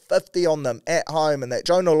put 50 on them at home in that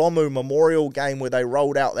Jonah Lomu Memorial game where they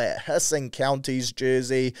rolled out that hissing Counties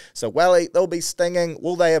jersey. So Welly, they'll be stinging.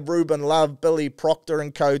 Will they have Ruben Love, Billy Proctor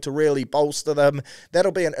and co to really bolster them?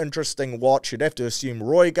 That'll be an interesting watch. You'd have to assume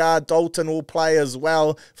Roygar, Dalton will play as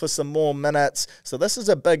well for some more minutes. So this is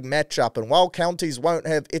a big matchup, and while Counties won't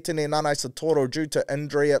have Etene Nanai Satoro due to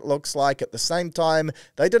injury, it looks like, at the same time,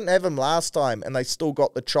 they didn't have him last time, and they still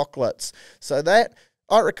got the chocolates. So that,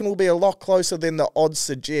 I reckon, will be a lot closer than the odds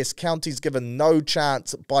suggest. Counties given no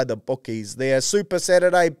chance by the bookies there. Super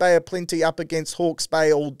Saturday, Bay of Plenty up against Hawke's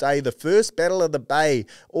Bay all day. The first battle of the Bay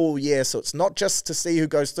all year. So it's not just to see who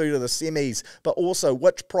goes through to the semis, but also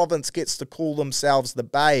which province gets to call themselves the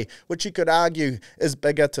Bay, which you could argue is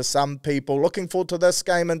bigger to some people. Looking forward to this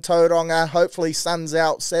game in Tauranga. Hopefully sun's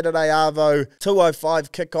out. Saturday Arvo,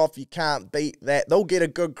 2:05 kickoff. You can't beat that. They'll get a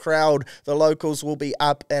good crowd. The locals will be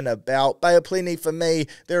up and about. Bay of Plenty for me,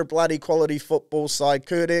 they're a bloody quality football side.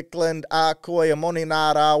 Kurt Eklund, Arkoi, Amoni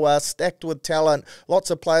Narawa, stacked with talent. Lots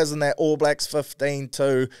of players in that All Blacks 15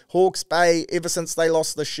 too. Hawke's Bay, ever since they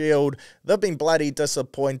lost the Shield, they've been bloody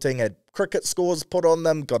disappointing. Had cricket scores put on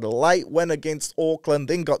them, got a late win against Auckland,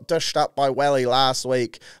 then got dished up by Wally last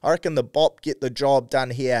week. I reckon the Bop get the job done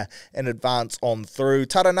here and advance on through.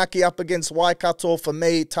 Taranaki up against Waikato. For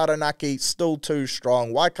me, Taranaki still too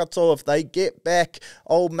strong. Waikato, if they get back,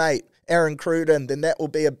 old mate Aaron Cruden, then that will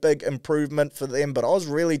be a big improvement for them. But I was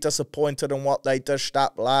really disappointed in what they dished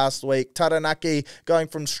up last week. Taranaki going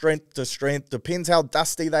from strength to strength. Depends how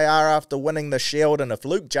dusty they are after winning the Shield. And if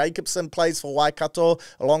Luke Jacobson plays for Waikato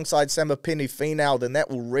alongside Samapeni Finau, then that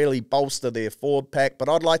will really bolster their forward pack. But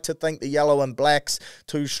I'd like to think the Yellow and Blacks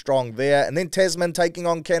too strong there. And then Tasman taking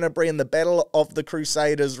on Canterbury in the Battle of the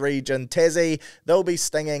Crusaders region. Tassie, they'll be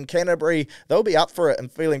stinging. Canterbury, they'll be up for it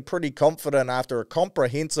and feeling pretty confident after a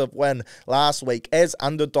comprehensive win last week as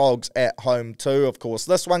underdogs at home too. Of course,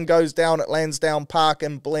 this one goes down at Lansdowne Park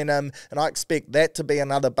in Blenheim, and I expect that to be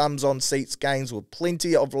another bums on seats games with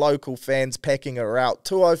plenty of local fans packing her out.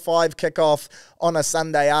 2:05 kickoff on a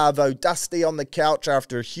Sunday arvo. Dusty on the couch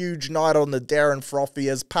after a huge night on the Darren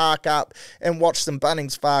Frothiers. Park up and watch some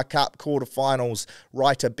Bunnings Far Cup quarterfinals.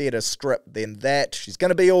 Write a better script than that. She's going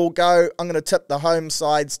to be all go. I'm going to tip the home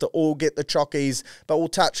sides to all get the chockies, but we'll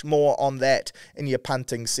touch more on that in your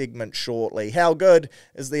punting segment shortly. How good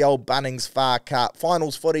is the old Bunnings Far Cup?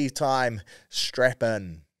 Finals footy time. Strap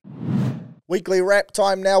in. Weekly wrap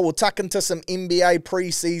time now. We'll tuck into some NBA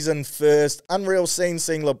preseason first. Unreal scene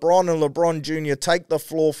seeing LeBron and LeBron Jr. take the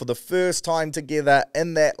floor for the first time together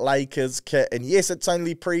in that Lakers kit. And yes, it's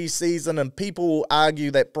only preseason, and people will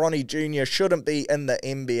argue that Bronny Jr. shouldn't be in the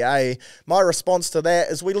NBA. My response to that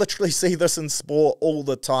is we literally see this in sport all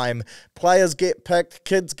the time. Players get picked,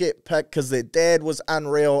 kids get picked because their dad was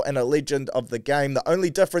unreal and a legend of the game. The only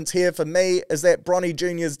difference here for me is that Bronny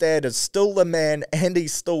Jr.'s dad is still the man and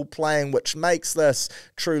he's still playing, which makes this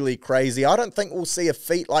truly crazy. I don't think we'll see a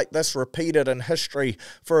feat like this repeated in history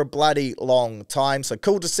for a bloody long time. So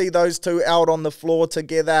cool to see those two out on the floor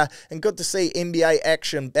together, and good to see NBA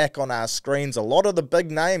action back on our screens. A lot of the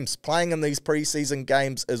big names playing in these preseason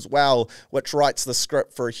games as well, which writes the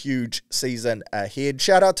script for a huge season ahead.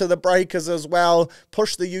 Shout out to the Breakers as well.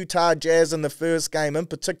 Pushed the Utah Jazz in the first game, in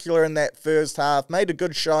particular in that first half. Made a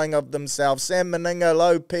good showing of themselves. Sam Meninga,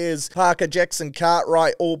 Lopez, Parker Jackson,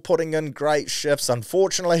 Cartwright all putting in great shifts.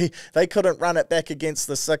 Unfortunately, they couldn't run it back against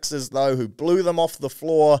the Sixers though, who blew them off the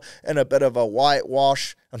floor in a bit of a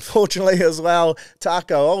whitewash. Unfortunately as well,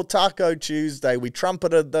 Taco Tuesday, we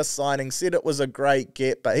trumpeted this signing, said it was a great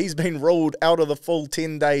get, but he's been ruled out of the full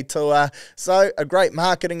 10-day tour. So a great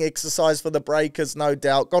marketing exercise for the Breakers, no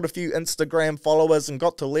doubt. Got a few Instagram followers and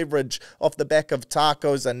got to leverage off the back of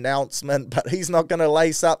Taco's announcement, but he's not going to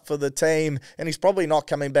lace up for the team, and he's probably not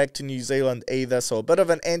coming back to New Zealand either. So a bit of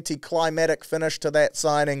an anticlimactic finish to that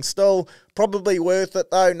signing. Still, probably worth it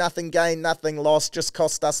though. Nothing gained, nothing lost. Just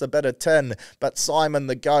cost us a bit of tin. But Simon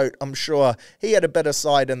the GOAT, I'm sure he had a bit of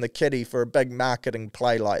side in the kitty for a big marketing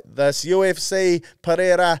play like this. UFC,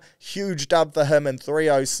 Pereira, huge dub for him in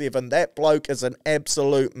 307. That bloke is an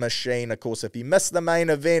absolute machine. Of course, if you missed the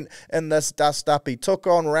main event in this dust-up, he took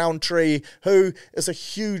on Roundtree, who is a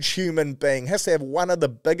huge human being. Has to have one of the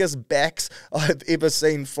biggest backs I've ever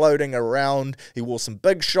seen floating around. He wore some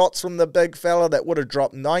big shots from the big fella that would have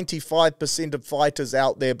dropped 95% of fighters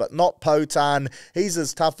out there, but not Potan. He's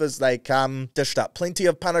as tough as they come. Dished up plenty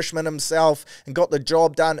of punishment himself and got the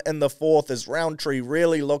job done in the fourth as Roundtree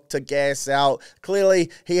really looked to gas out.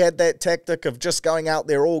 Clearly, he had that tactic of just going out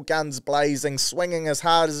there all guns blazing, swinging as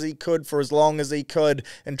hard as he could for as long as he could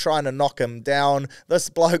and trying to knock him down. This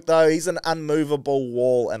bloke, though, he's an unmovable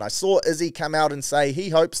wall, and I saw Izzy come out and say he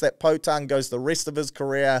hopes that Potan goes the rest of his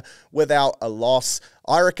career without a loss.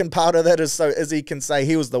 I reckon part of that is so Izzy can say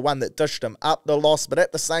he was the one that dished him up the loss, but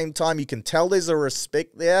at the same time, you can tell there's a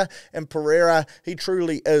respect there, and Pereira, he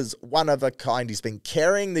truly is one of a kind. He's been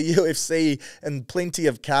carrying the UFC in plenty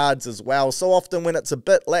of cards as well. So often when it's a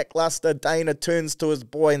bit lackluster, Dana turns to his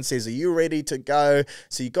boy and says, are you ready to go?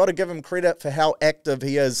 So you got to give him credit for how active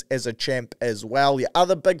he is as a champ as well. The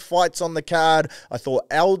other big fights on the card, I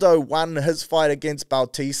thought Aldo won his fight against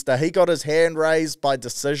Bautista. He got his hand raised by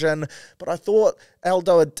decision, but I thought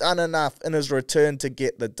Aldo had done enough in his return to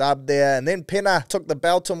get the dub there. And then Penna took the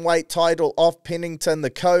Beltonweight title off Pennington,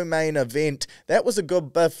 the co-main event. That was a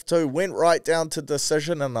good biff too. Went right down to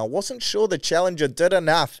decision, and I wasn't sure the challenger did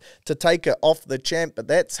enough to take it off the champ, but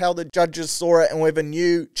that's how the judges saw it, and we have a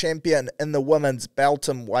new champion in the women's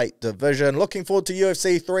Beltonweight division. Looking forward to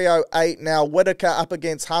UFC 308 now. Whitaker up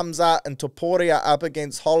against Hamza and Topuria up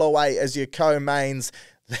against Holloway as your co-mains.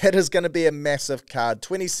 That is going to be a massive card.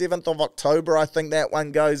 27th of October, I think that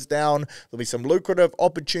one goes down. There'll be some lucrative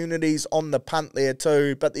opportunities on the punt there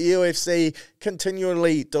too. But the UFC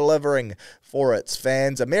continually delivering for its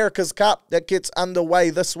fans. America's Cup, that gets underway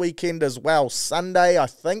this weekend as well. Sunday, I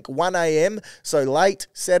think, 1 a.m. So late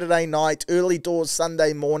Saturday night, early doors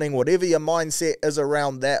Sunday morning, whatever your mindset is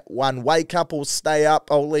around that one. Wake up or stay up,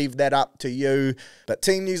 I'll leave that up to you. But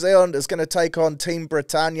Team New Zealand is going to take on Team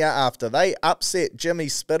Britannia after they upset Jimmy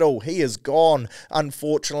Spittle. He is gone,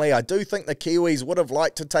 unfortunately. I do think the Kiwis would have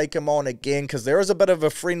liked to take him on again because there is a bit of a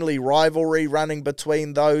friendly rivalry running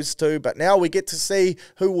between those two. But now we get to see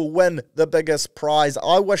who will win the biggest prize.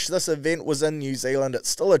 I wish this event was in New Zealand. It's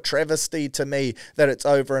still a travesty to me that it's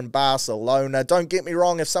over in Barcelona. Don't get me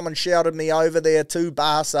wrong, if someone shouted me over there to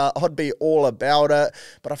Barca, I'd be all about it.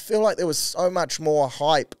 But I feel like there was so much more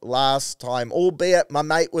hype last time, albeit my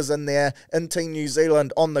mate was in there in Team New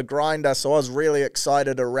Zealand on the grinder, so I was really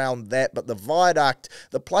excited around that. But the viaduct,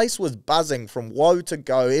 the place was buzzing from woe to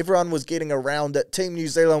go. Everyone was getting around it. Team New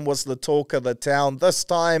Zealand was the talk of the town. This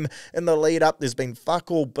time in the lead up, there's been fuck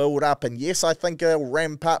all build up, and yes, I think it'll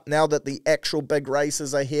ramp up now that the actual big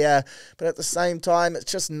races are here, but at the same time, it's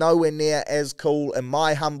just nowhere near as cool in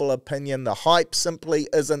my humble opinion. The hype simply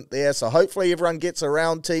isn't there, so hopefully everyone gets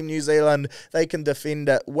around Team New Zealand, they can defend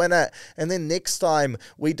it, win it, and then next time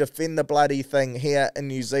we defend the bloody thing here in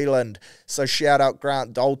New Zealand. So shout out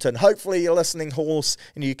Grant Dalton. Hopefully you're listening, horse,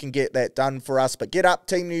 and you can get that done for us, but get up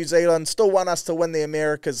Team New Zealand. Still want us to win the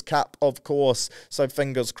America's Cup, of course, so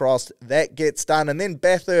fingers crossed that gets done. And then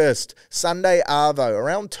Bathurst, Sunday Arvo,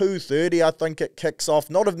 around 2:30 I think it kicks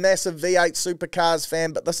off. Not a massive V8 Supercars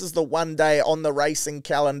fan, but this is the one day on the racing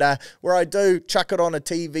calendar where I do chuck it on a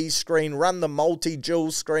TV screen, run the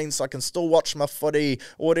multi-dual screen so I can still watch my footy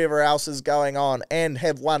or whatever else is going on, and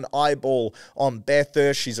have one eyeball on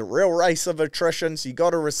Bathurst. She's a real race of attrition, so you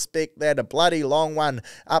got to respect that. A bloody long one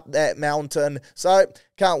up that mountain. So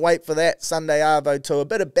can't wait for that Sunday Arvo too. A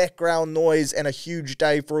bit of background noise and a huge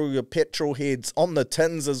day for all your petrol heads on the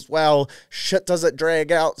tins as well. Shit does it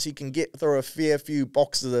drag out, so you can get through a fair few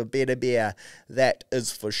boxes of better beer. That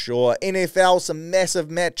is for sure. NFL, some massive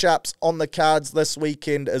matchups on the cards this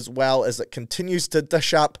weekend as well, as it continues to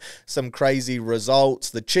dish up some crazy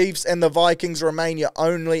results. The Chiefs and the Vikings remain your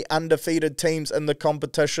only undefeated teams in the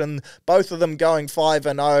competition. Both of them going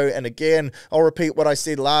 5-0. And again, I'll repeat what I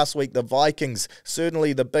said last week. The Vikings,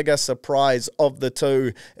 certainly the bigger surprise of the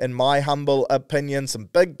two, in my humble opinion. Some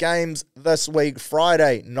big games this week.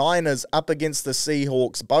 Friday, Niners up against the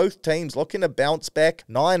Seahawks. Both teams looking to bounce back.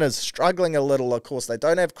 Niners struggling a little, of course. They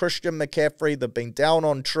don't have Christian McCaffrey. They've been down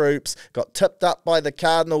on troops. Got tipped up by the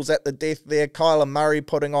Cardinals at the death there. Kyler Murray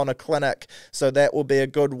putting on a clinic, so that will be a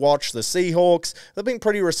good watch. The Seahawks, they've been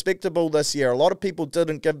pretty respectable this year. A lot of people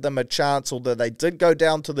didn't give them a chance, although they did go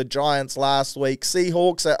down to the Giants last week.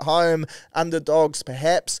 Seahawks at home, underdogs,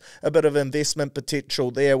 perhaps a bit of investment potential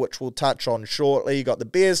there, which we'll touch on shortly. You got the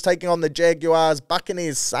Bears taking on the Jaguars,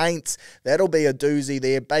 Buccaneers, Saints. That'll be a doozy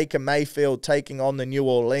there. Baker Mayfield taking on the New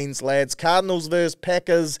Orleans lads. Cardinals versus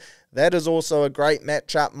Packers. That is also a great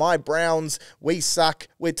matchup. My Browns, we suck.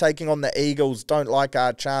 We're taking on the Eagles. Don't like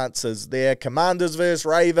our chances there. Commanders versus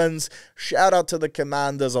Ravens. Shout out to the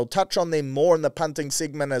Commanders. I'll touch on them more in the punting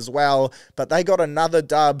segment as well. But they got another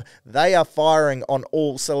dub. They are firing on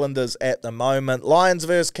all cylinders at the moment. Lions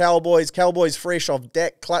versus Cowboys. Cowboys fresh off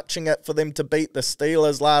Dak clutching it for them to beat the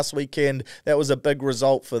Steelers last weekend. That was a big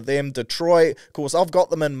result for them. Detroit, of course, I've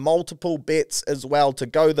got them in multiple bets as well to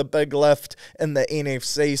go the big lift in the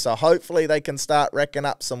NFC. So hopefully they can start racking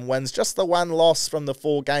up some wins. Just the one loss from the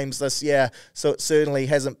 4 games this year, so it certainly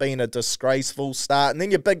hasn't been a disgraceful start. And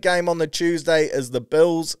then your big game on the Tuesday is the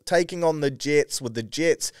Bills taking on the Jets, with the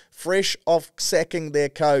Jets fresh off sacking their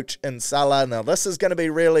coach in Salah. Now, this is going to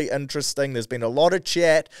be really interesting. There's been a lot of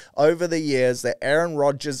chat over the years that Aaron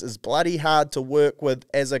Rodgers is bloody hard to work with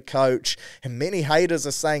as a coach, and many haters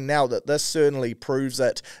are saying now that this certainly proves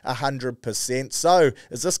it 100%. So,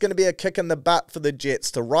 is this going to be a kick in the butt for the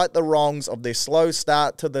Jets to right the wrongs of their slow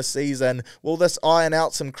start to the season? Will this iron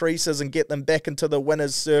out some creases and get them back into the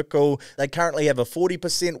winner's circle? They currently have a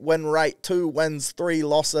 40% win rate, 2 wins, 3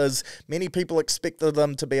 losses. Many people expected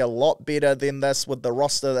them to be a lot better than this with the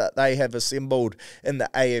roster that they have assembled in the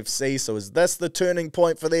AFC. So is this the turning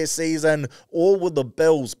point for their season, or will the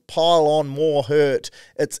Bills pile on more hurt?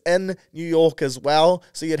 It's in New York as well,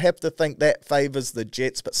 so you'd have to think that favours the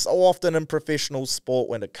Jets. But so often in professional sport,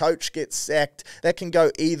 when a coach gets sacked, that can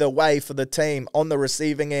go either way for the team on the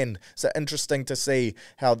receiving end. So interesting to see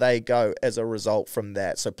how they go as a result from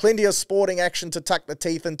that. So plenty of sporting action to tuck the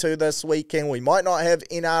teeth into this weekend. We might not have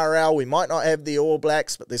NRL, we might not have the All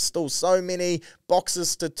Blacks, but there's still so many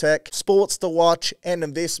boxes to tick, sports to watch, and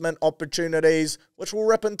investment opportunities, which we'll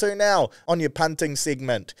rip into now on your punting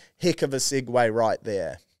segment. Heck of a segue right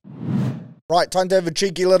there. Right, time to have a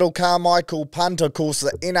cheeky little Carmichael punt. Of course,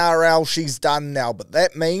 the NRL, she's done now, but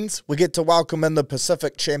that means we get to welcome in the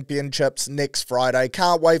Pacific Championships next Friday.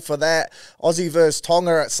 Can't wait for that. Aussie versus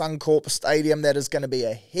Tonga at Suncorp Stadium. That is going to be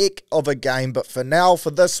a heck of a game. But for now,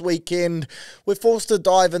 for this weekend, we're forced to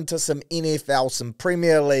dive into some NFL, some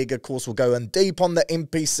Premier League. Of course, we'll go in deep on the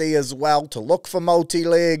NPC as well to look for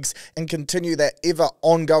multi-legs and continue that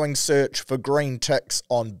ever-ongoing search for green ticks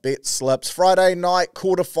on bet slips. Friday night,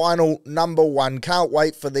 quarterfinal number 1. Can't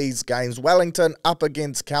wait for these games. Wellington up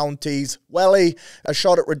against Counties. Welly, a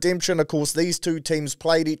shot at redemption. Of course, these two teams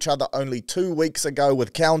played each other only 2 weeks ago,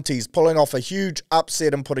 with Counties pulling off a huge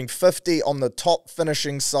upset and putting 50 on the top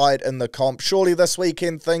finishing side in the comp. Surely this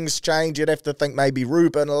weekend things change. You'd have to think maybe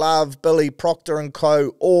Ruben Love, Billy Proctor and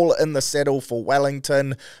co. all in the saddle for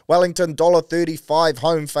Wellington. Wellington $1.35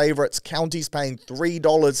 home favourites. Counties paying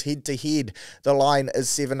 $3 head-to-head. The line is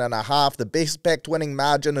 7.5. The best backed winning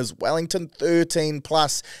margin is Wellington 13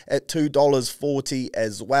 plus at $2.40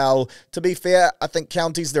 as well. To be fair, I think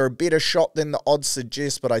Counties, they're a better shot than the odds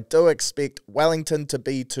suggest, but I do expect Wellington to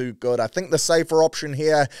be too good. I think the safer option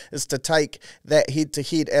here is to take that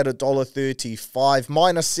head-to-head at $1.35.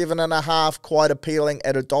 Minus 7.5, quite appealing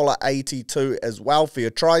at $1.82 as well for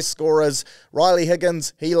your try scorers. Riley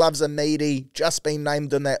Higgins, he loves a meaty, just been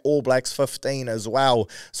named in that All Blacks 15 as well,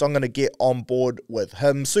 so I'm going to get on board with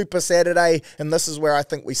him. Super Saturday, and this is where I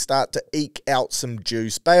think we start to eke out some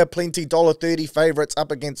juice. Bay of Plenty $1.30 favourites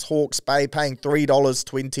up against Hawke's Bay, paying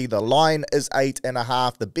 $3.20. The line is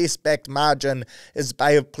 8.5. The best backed margin is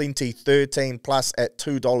Bay of Plenty 13 plus at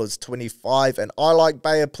 $2.25. And I like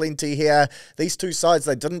Bay of Plenty here. These two sides,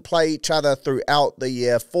 they didn't play each other throughout the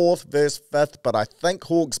year, 4th versus 5th, but I think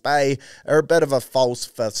Hawke's Bay are a bit of a false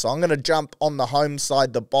 5th. So I'm going to jump on the home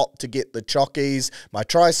side, the bop, to get the chockies. My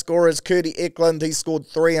try scorers, Curdy Eklund, he scored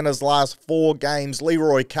 3 in his last 4 games.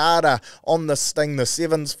 Leroy Carter on the sting, the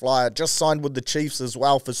Sevens flyer, just signed with the Chiefs as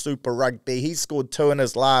well for Super Rugby. He scored 2 in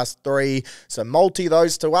his last 3. So multi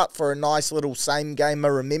those two up for a nice little same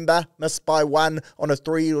gamer. Remember, missed by 1 on a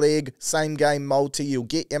 3-leg same game multi. You'll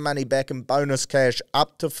get your money back in bonus cash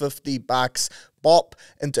up to $50. Bop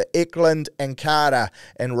into Eklund and Carter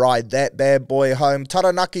and ride that bad boy home.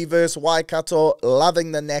 Taranaki versus Waikato,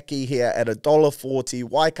 loving the Naki here at $1.40.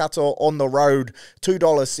 Waikato on the road,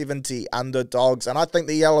 $2.70 underdogs. And I think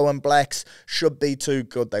the Yellow and Blacks should be too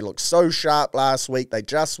good. They looked so sharp last week. They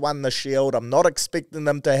just won the Shield. I'm not expecting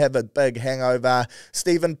them to have a big hangover.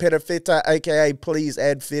 Stephen Perifeta, aka Please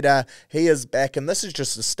Add Feta, he is back. And this is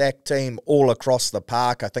just a stacked team all across the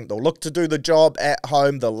park. I think they'll look to do the job at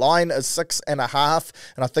home. The line is 6.5.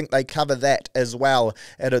 And I think they cover that as well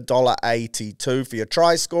at $1.82. For your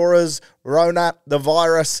try scorers, Rona, the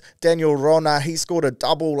virus, Daniel Rona, he scored a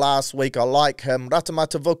double last week. I like him.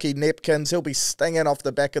 Ratamatavuki Nepkins, he'll be stinging off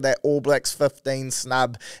the back of that All Blacks 15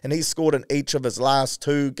 snub, and he's scored in each of his last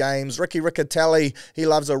 2 games. Ricky Riccatelli, he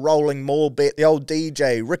loves a rolling maul bet. The old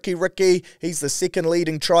DJ, Ricky, he's the second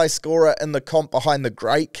leading try scorer in the comp behind the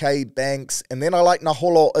great K Banks. And then I like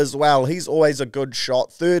Naholo as well. He's always a good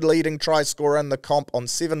shot. 3rd leading try scorer in the comp on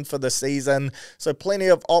 7 for the season. So plenty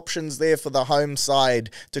of options there for the home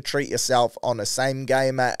side to treat yourself on a same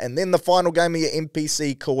gamer. And then the final game of your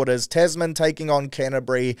NPC quarters, Tasman taking on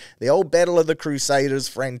Canterbury, the old Battle of the Crusaders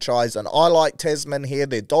franchise. And I like Tasman here.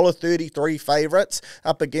 They're $1.33 favourites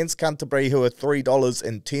up against Canterbury, who are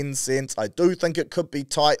 $3.10. I do think it could be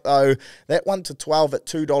tight though. That 1 to 12 at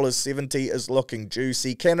 $2.70 is looking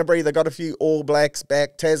juicy. Canterbury, they got a few All Blacks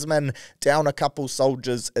back. Tasman down a couple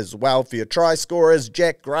soldiers as well. For your try scorers,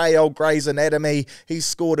 Jack Gray, old Grey's Anatomy, he's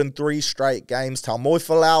scored in 3 straight games. Talmoi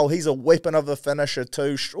Falau, he's a weapon of a finisher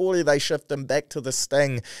too. Surely they shift him back to the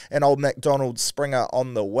sting. And old McDonald Springer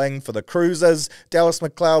on the wing. For the Cruisers, Dallas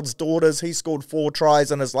McLeod's daughters, he scored 4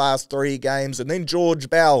 tries in his last 3 games. And then George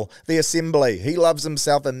Bell, the Assembly, he loves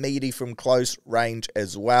himself a meaty from close range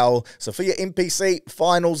as well. So for your NPC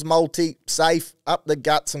finals multi, safe, up the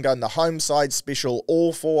guts and going the home side special,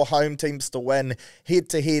 all 4 home teams to win, head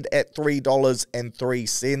to head at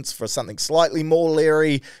 $3.03. For something slightly more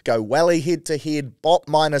leery, go Welly head to head, Bop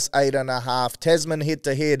minus 8.5, Tasman head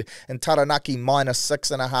to head, and Taranaki minus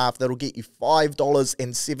 6.5. That'll get you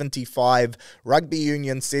 $5.75. Rugby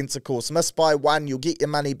Union Sense, of course, missed by 1, you'll get your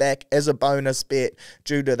money back as a bonus bet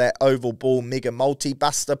due to that oval ball mega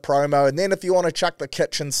multi-buster promo. And then if you want to chuck the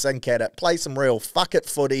kitchen sink at it, play some real fuck it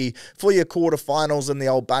footy for your quarterfinals in the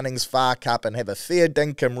old Bunnings Far Cup and have a fair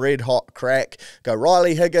dinkum red hot crack, go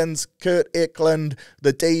Riley Higgins, Kurt Eklund,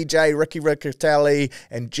 the DJ, Ricky Riccatelli,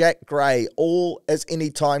 and Jack Gray, all as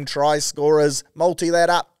anytime try scorers. Multi that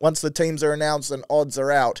up once the teams are announced and odds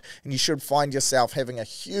are out, and you should find yourself having a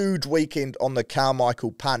huge weekend on the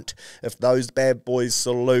Carmichael punt if those bad boys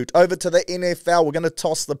salute. Over to the NFL, we're going to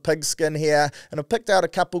toss the pigskin here, and I've picked out a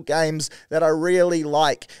couple games that I really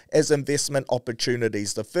like as investment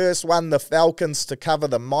opportunities. The first one, the Falcons to cover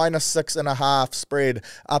the minus 6.5 spread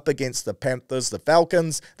up against the Panthers. The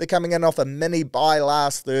Falcons, they're coming in off a mini bye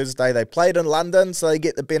last Thursday. They played in London, so they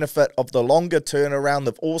get the benefit of the longer turnaround.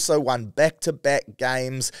 They've also won back-to-back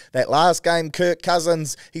games. That last game, Kirk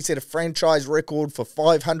Cousins, he set a franchise record for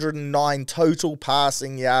 509 total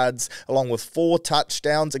passing yards, along with 4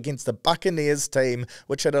 touchdowns against the Buccaneers team,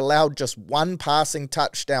 which had allowed just 1 passing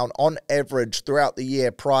touchdown on average throughout the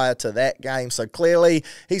year prior to that game. So clearly,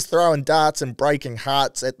 he's throwing darts and breaking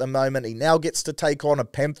hearts at the moment. He now gets to take on a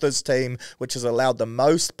Panthers team, which has allowed the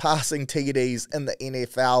most passing TDs in the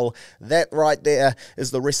NFL. That right there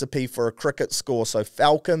is the recipe for a cricket score. So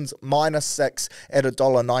Falcons minus 6 at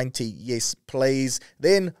 $1.90. Yes, please.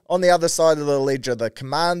 Then on the other side of the ledger, the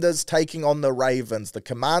Commanders taking on the Ravens. The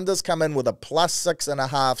Commanders come in with a plus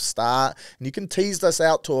 6.5 start, and you can tease this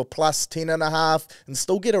out to a plus 10.5 and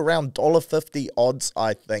still get around $1.50 odds,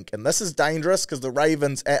 I think. And this is dangerous because the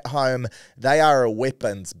Ravens at home, they are a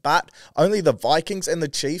weapons. But only the Vikings and the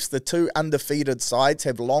Chiefs, the 2 undefeated sides,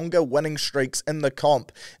 have longer winning streaks in the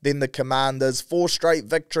comp than the Commanders. 4 straight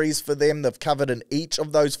victories for them. They've covered in each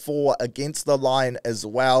of those 4 against the line as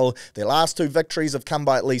well. Their last 2 victories have come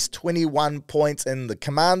by at least 21 points, and the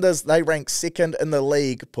Commanders, they rank second in the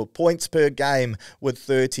league for points per game with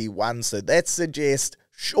 31. So that suggests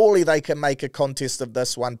surely they can make a contest of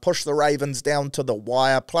this one. Push the Ravens down to the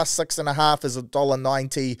wire. Plus 6.5 is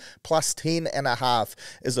 $1.90. Plus 10.5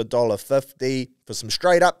 is $1.50. For some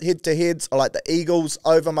straight up head-to-heads, I like the Eagles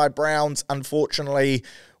over my Browns. Unfortunately,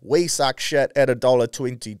 we suck shit at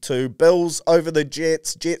 $1.22. Bills over the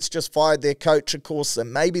Jets. Jets just fired their coach, of course, so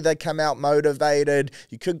maybe they come out motivated.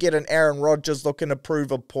 You could get an Aaron Rodgers looking to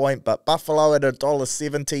prove a point, but Buffalo at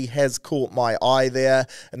 $1.70 has caught my eye there.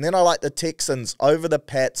 And then I like the Texans over the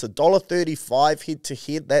Pats. $1.35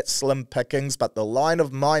 head-to-head. That's slim pickings, but the line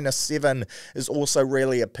of -7 is also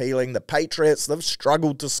really appealing. The Patriots, they've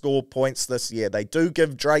struggled to score points this year. They do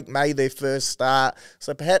give Drake May their first start,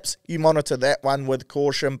 so perhaps you monitor that one with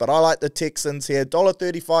caution. But I like the Texans here.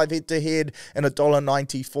 $1.35 head-to-head and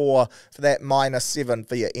 $1.94 for that -7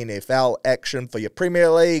 for your NFL action. For your Premier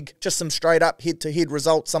League, just some straight-up head-to-head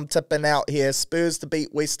results I'm tipping out here. Spurs to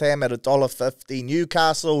beat West Ham at $1.50.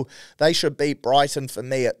 Newcastle, they should beat Brighton for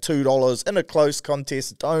me at $2 in a close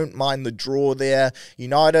contest. Don't mind the draw there.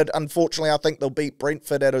 United, unfortunately, I think they'll beat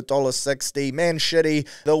Brentford at $1.60. Man City,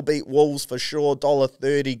 they'll beat Wolves for sure,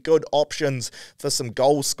 $1.30. Good options for some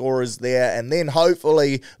goal scorers there. And then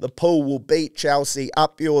hopefully the pool will beat Chelsea.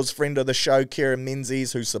 Up yours, friend of the show, Kieran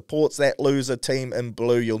Menzies, who supports that loser team in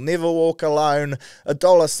blue. You'll never walk alone.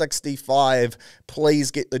 $1.65.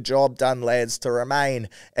 Please get the job done, lads, to remain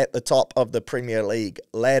at the top of the Premier League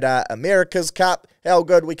ladder. America's Cup, how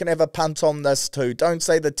good, we can have a punt on this too. Don't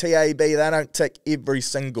say the TAB, they don't tick every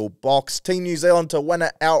single box. Team New Zealand to win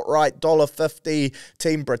it outright, $1.50.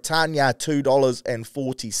 Team Britannia,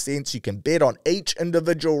 $2.40. You can bet on each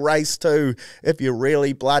individual race too if you're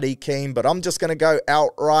really bloody keen, but I'm just going to go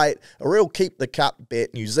outright. A real keep the cup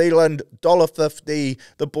bet. New Zealand, $1.50.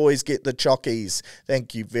 The boys get the chockies.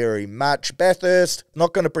 Thank you very much. Bathurst,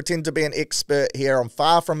 not going to pretend to be an expert here. I'm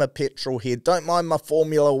far from a petrol head. Don't mind my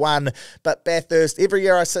Formula One, but Bathurst, every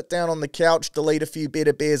year I sit down on the couch, delete a few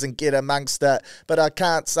better beers and get amongst it, but I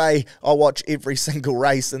can't say I watch every single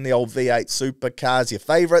race in the old V8 supercars. Your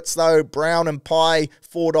favourites though, Brown and Pie,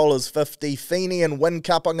 $4.50. Feeney and Win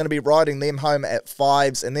Cup, I'm going to be riding them home at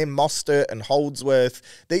 5s, and then Mostert and Holdsworth,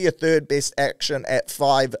 they're your third best action at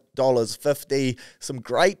 $5.50. Some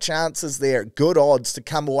great chances there, good odds to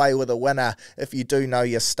come away with a winner if you do know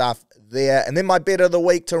your stuff there. And then my bet of the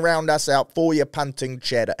week to round us out for your punting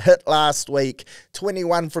chat. It hit last week,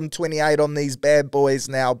 21 from 28 on these bad boys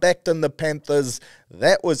now. Backed in the Panthers,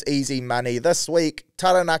 that was easy money. This week,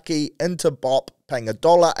 Taranaki into Bop, paying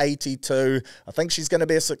 $1.82. I think she's going to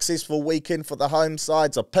be a successful weekend for the home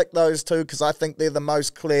sides. I picked those two because I think they're the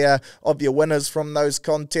most clear of your winners from those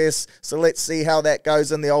contests. So let's see how that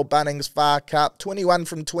goes in the old Bunnings Far Cup. 21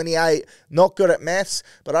 from 28, not good at maths,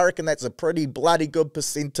 but I reckon that's a pretty bloody good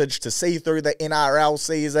percentage to see through the NRL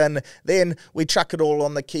season. Then we chuck it all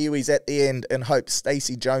on the Kiwis at the end and hope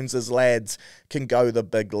Stacey Jones's lads can go the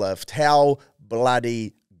big lift. How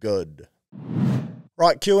bloody good.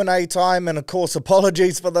 Right, Q&A time, and of course,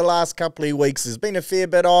 apologies for the last couple of weeks. There's been a fair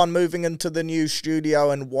bit on moving into the new studio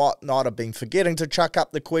and whatnot. I've been forgetting to chuck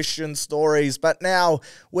up the question stories, but now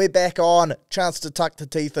we're back on. Chance to tuck the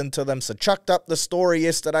teeth into them. So chucked up the story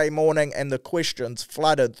yesterday morning, and the questions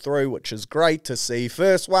flooded through, which is great to see.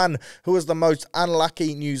 First one, who is the most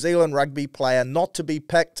unlucky New Zealand rugby player not to be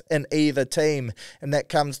picked in either team? And that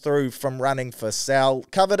comes through from Running for Sal.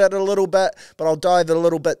 Covered it a little bit, but I'll dive a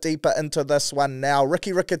little bit deeper into this one now.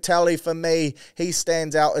 Ricky Riccatelli, for me, he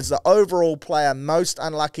stands out as the overall player most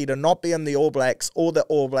unlucky to not be in the All Blacks or the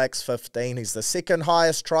All Blacks 15. He's the second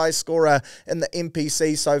highest try scorer in the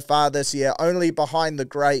NPC so far this year, only behind the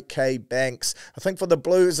great K Banks. I think for the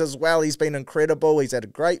Blues as well, he's been incredible. He's had a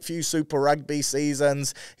great few Super Rugby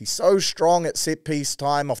seasons. He's so strong at set-piece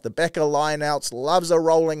time, off the back of lineouts, loves a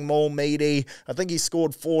rolling maul meaty. I think he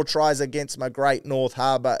scored 4 tries against my great North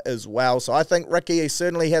Harbour as well. So I think Ricky, he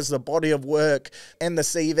certainly has the body of work and the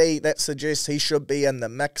CV that suggests he should be in the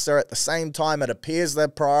mixer. At the same time, it appears they're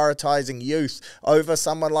prioritising youth over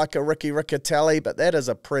someone like a Ricky Riccatelli, but that is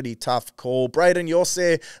a pretty tough call. Braden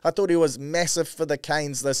Yossé, I thought he was massive for the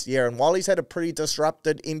Canes this year, and while he's had a pretty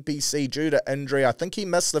disrupted NPC due to injury, I think he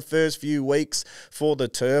missed the first few weeks for the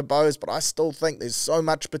Turbos, but I still think there's so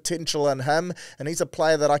much potential in him, and he's a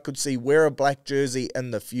player that I could see wear a black jersey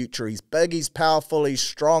in the future. He's big, he's powerful, he's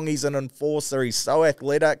strong, he's an enforcer, he's so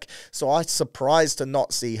athletic, so I surprised surprised to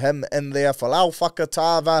not see him in there. Folau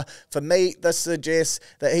Fakatava, for me, this suggests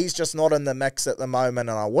that he's just not in the mix at the moment,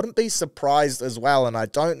 and I wouldn't be surprised as well, and I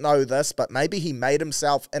don't know this, but maybe he made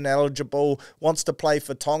himself ineligible, wants to play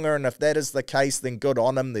for Tonga, and if that is the case, then good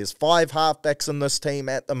on him. There's 5 halfbacks in this team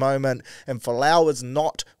at the moment, and Folau is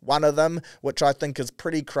not one of them, which I think is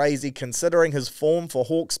pretty crazy considering his form for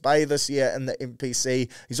Hawke's Bay this year in the NPC.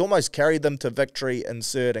 He's almost carried them to victory in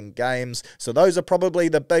certain games. So those are probably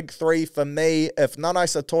the big 3 for me. If Nanai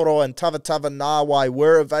Satoro and Tavatava Nawai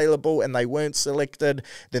were available and they weren't selected,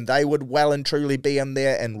 then they would well and truly be in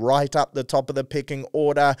there and right up the top of the pecking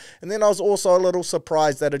order. And then I was also a little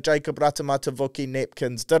surprised that a Jacob Ratamatavuki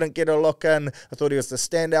Nepkins didn't get a look in. I thought he was the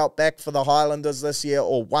standout back for the Highlanders this year,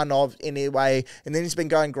 or one of anyway. And then he's been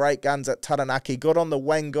going great guns at Taranaki, good on the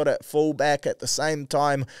wing, good at fullback. At the same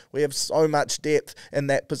time, we have so much depth in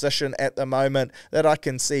that position at the moment that I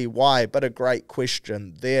can see why, but a great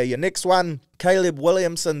question there. Your next one, Caleb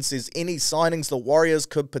Williamson says any signings the Warriors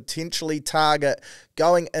could potentially target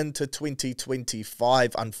going into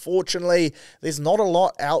 2025. Unfortunately, there's not a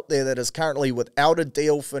lot out there that is currently without a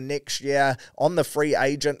deal for next year on the free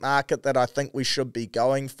agent market that I think we should be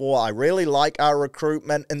going for. I really like our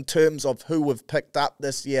recruitment in terms of who we've picked up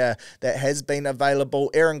this year that has been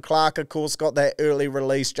available. Aaron Clark, of course, got that early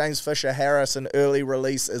release. James Fisher-Harris, an early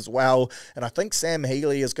release as well. And I think Sam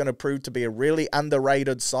Healy is going to prove to be a really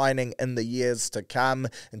underrated signing in the years to come.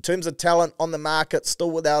 In terms of talent on the market,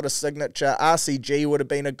 still without a signature. RCG would have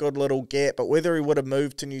been a good little get, but whether he would have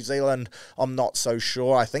moved to New Zealand, I'm not so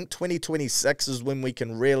sure. I think 2026 is when we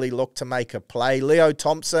can really look to make a play. Leo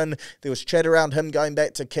Thompson, there was chat around him going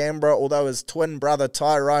back to Canberra, although his twin brother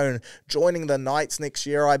Tyrone joining the Knights next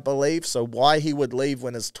year, I believe, so why he would leave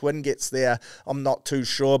when his twin gets there, I'm not too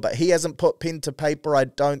sure, but he hasn't put pen to paper, I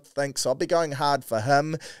don't think, so I'll be going hard for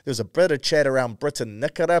him. There's a bit of chat around Britton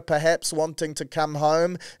Nikora perhaps wanting to come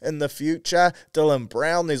home in the future. Dylan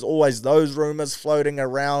Brown, there's always those rumours floating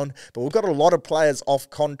around, but we've got a lot of players off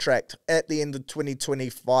contract at the end of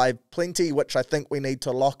 2025, plenty which I think we need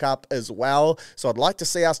to lock up as well, so I'd like to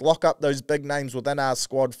see us lock up those big names within our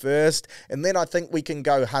squad first, and then I think we can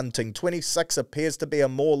go hunting. 26 appears to be a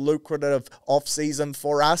more lucrative off-season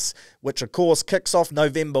for us, which of course kicks off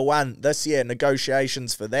November 1 this year,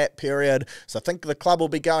 negotiations for that period, so I think the club will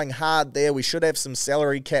be going hard there. We should have some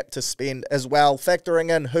salary cap to spend as well,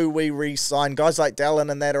 factoring in who we re-sign. Guys like Dallin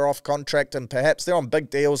and that are off contract, and perhaps they're on big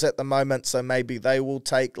deals at the moment, so maybe they will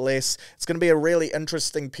take less. It's going to be a really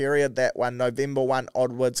interesting period, that one, November 1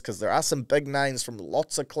 onwards, because there are some big names from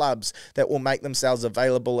lots of clubs that will make themselves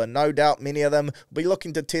available, and no doubt many of them will be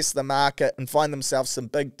looking to test the market and find themselves some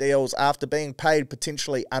big deals after being paid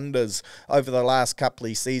potentially unders over the last couple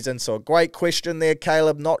of seasons. So a great question there,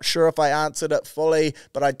 Caleb. Not sure if I answered it fully,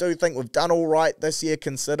 but I do think we've done all right this year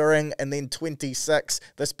considering, and then 26,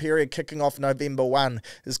 this period kicking off November 1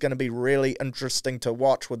 is going to be really interesting to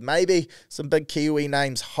watch, with maybe some big Kiwi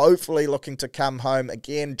names hopefully looking to come home.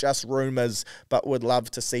 Again, just rumours, but would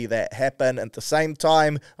love to see that happen. At the same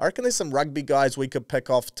time, I reckon there's some rugby guys we could pick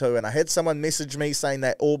off too, and I had someone message me saying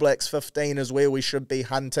that All Blacks 15 is where we should be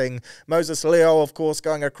hunting. Moses Leo, of course,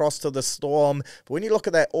 going across to the Storm, but when you look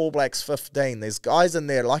at that All Blacks 15, there's guys in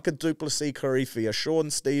there like a Duplessis Karifi, a Sean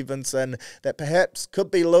Stevenson, that perhaps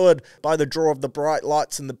could be lured by the draw of the bright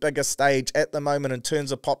lights in the bigger stage at the moment in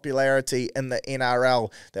terms of popularity in the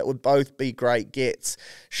NRL. That would both be great gets.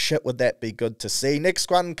 Shit, would that be good to see. Next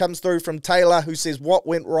one comes through from Taylor, who says, what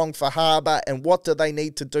went wrong for Harbour and what do they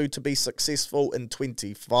need to do to be successful in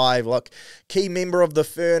 25? Look, key member of the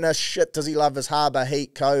Furnace, shit does he love his Harbour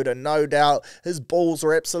Heat code, and no doubt his balls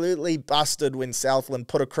were absolutely busted when Southland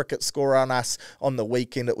put a cricket score on us on the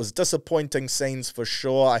weekend. It was disappointing scenes for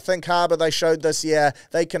sure. I think Harbour, they showed this year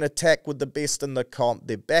they can attack with the best in the comp.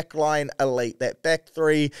 Their backline elite. That back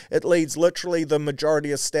three, it leads literally the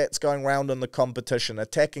majority of stats going around in the competition.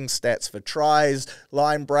 Attacking stats for tries,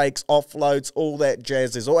 line breaks, offloads, all that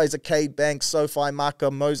jazz. There's always a Cade Banks, Sophie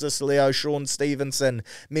Maka, Moses Leo, Sean Stevenson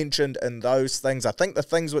mentioned in those things. I think the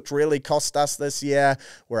things which really cost us this year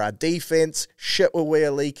were our defense. Shit, were we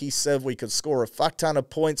a leaky sieve. We could score a fuck ton of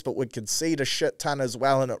points, but we'd concede a shit ton as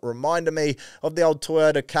well, and it reminded me of the old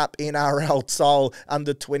Toyota Cup NRL style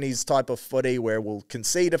under 20s type of footy where we'll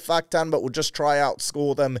concede a fuck ton, but we'll just try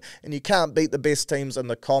outscore them, and you can't beat the best teams in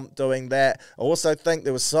the comp doing that. I also think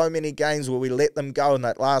there were so many games where we let them go in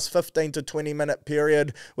that last 15 to 20 minute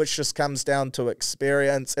period, which just comes down to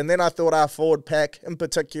experience. And then I thought our forward pack, in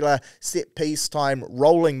particular set piece time,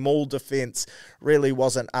 rolling maul defence, really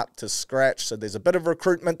wasn't up to scratch. So there's a bit of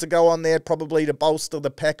recruitment to go on there, probably to bolster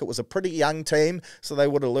the pack. It was a pretty young team, so they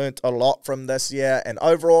would have learnt a lot from this year. And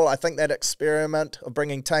overall, I think that experiment of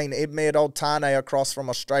bringing Tane 2017, Edmed Oltane across from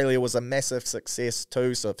Australia was a massive success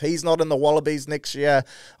too. So if he's not in the Wallabies next year,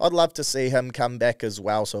 I'd love to see him come back as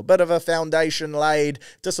well. So a bit of a foundation laid.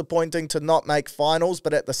 Disappointing to not make finals,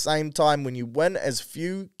 but at the same time, when you win as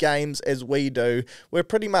few games as we do, we're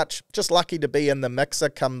pretty much just lucky to be in the mixer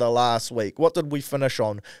come the last week. What did we finish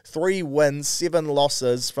on? 3 wins, 7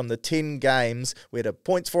 losses from the 10 games. We had a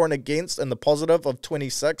points for and against in the positive of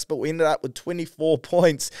 26, but we ended up with 24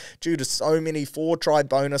 points due to so many 4-try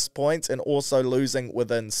bonus points and also losing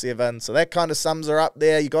within 7. So that kind of sums her up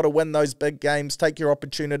there. You got to win those big games, take your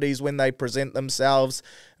opportunities when they present themselves.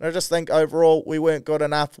 And I just think overall we weren't good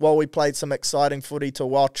enough. While we played some exciting footy to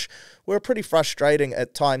watch, we were pretty frustrating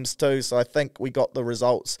at times too. So I think we got the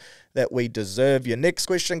results that we deserve. Your next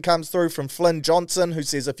question comes through from Flynn Johnson, who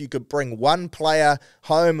says, if you could bring one player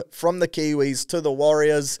home from the Kiwis to the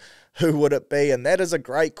Warriors, who would it be? And that is a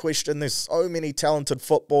great question. There's so many talented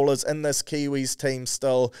footballers in this Kiwis team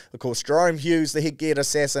still. Of course, Jerome Hughes, the headgear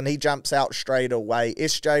assassin, he jumps out straight away.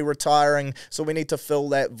 SJ retiring, so we need to fill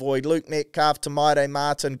that void. Luke Metcalf, Tamaide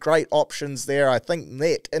Martin, great options there. I think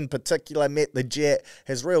Met in particular, Met the Jet,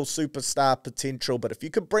 has real superstar potential. But if you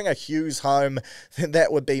could bring a Hughes home, then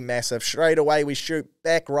that would be massive. Straight away, we shoot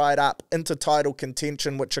back right up into title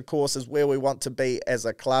contention, which of course is where we want to be as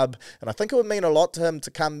a club. And I think it would mean a lot to him to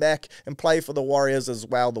come back and play for the Warriors as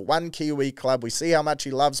well. The one Kiwi club. We see how much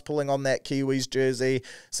he loves pulling on that Kiwis jersey,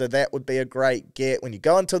 so that would be a great get. When you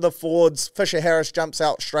go into the forwards, Fisher Harris jumps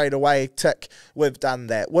out straight away. Tick, we've done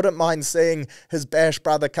that. Wouldn't mind seeing his Bash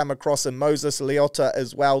brother come across in Moses Leota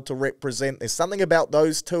as well to represent. There's something about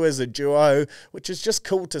those two as a duo which is just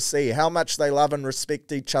cool to see, how much they love and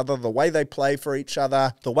respect each other, the way they play for each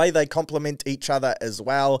other, the way they complement each other as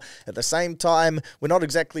well. At the same time, we're not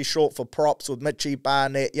exactly short for props with Mitchie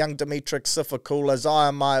Barnett, young Dimitri Sifakula,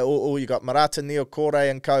 Zion Mai-Uu, you got Marata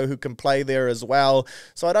Niokore and co who can play there as well.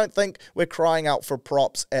 So I don't think we're crying out for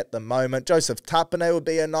props at the moment. Joseph Tapine would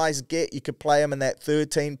be a nice get. You could play him in that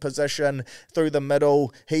 13 position through the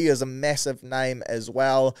middle. He is a massive name as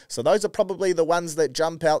well. So those are probably the ones that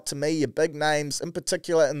jump out to me, your big names, in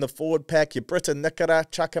particular in the forward pack. Your Britta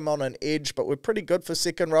Nikora, chuck him on an edge, but we're pretty good for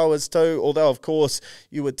second rowers too, although of course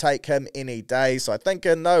you would take him any day. So I think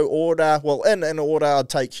in no order, well in order, I'd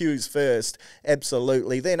take Hughes first,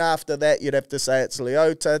 absolutely. Then after that you'd have to say it's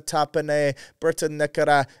Leota, Tapine, Britta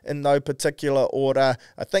Nikora in no particular order.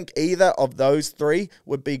 I think either of those three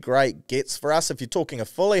would be great gets for us. If you're talking a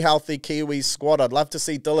fully healthy Kiwi squad, I'd love to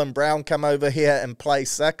see Dylan Brown come over here and play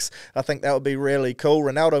 6. I think that would be really cool.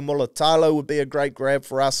 Ronaldo Mulatalo would be a great grab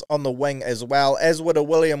for us on the wing as well, as would a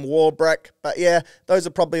William Warbrick. But yeah, those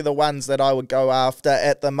are probably the ones that I would go after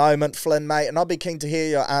at the moment, Flynn, mate. And I'll be keen to hear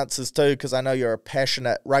your answers too, because I know you're a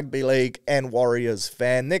passionate rugby league and Warriors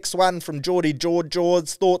fan. Next one from Geordie George.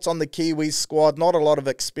 Thoughts on the Kiwis squad? Not a lot of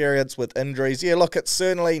experience with injuries. Yeah, look, it's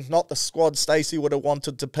certainly not the squad Stacey would have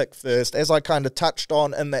wanted to pick first, as I kind of touched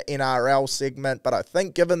on in the NRL segment. But I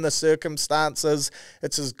think given the circumstances,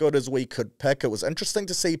 it's as good as we could pick. It was interesting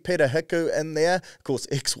to see Peter Hiku in there, of course,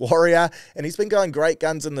 ex-Warrior, and he's been going great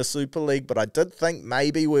guns in the Super League, but I did think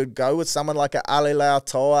maybe we'd go with someone like a Ale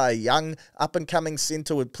Lautoa, a young up-and-coming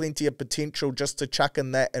centre with plenty of potential just to chuck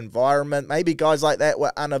in that environment. Maybe guys like that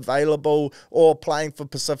were unavailable or playing for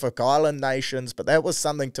Pacific Island nations, but that was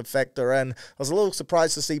something to factor in. I was a little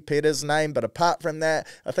surprised to see Peter's name, but apart from that,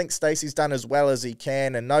 I think Stacey's done as well as he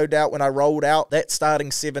can, and no doubt when I rolled out that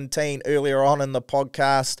starting 17 earlier on in the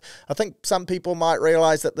podcast, I think some people might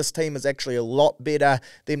realise that this team is actually a lot better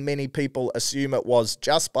than many people assume it was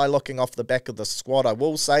just by looking off the back of the squad. I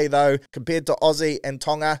will say though, compared to Aussie and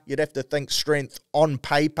Tonga, you'd have to think strength on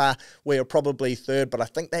paper, we're probably third, but I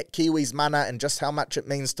think that Kiwis mana and just how much it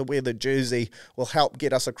means to wear the jersey will help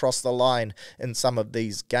get us across the line in some of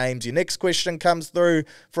these games. Your next question comes through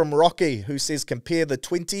from Rocky, who says compare the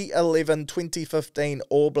 2011-2015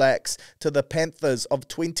 All Blacks to the Panthers of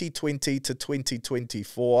 2020 to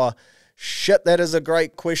 2024. Shit, that is a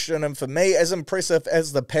great question, and for me, as impressive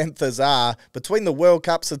as the Panthers are, between the World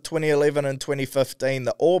Cups of 2011 and 2015,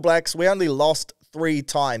 the All Blacks, we only lost 3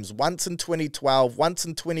 times, once in 2012, once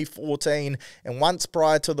in 2014, and once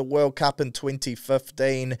prior to the World Cup in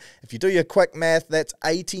 2015. If you do your quick math, that's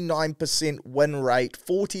 89% win rate,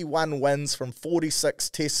 41 wins from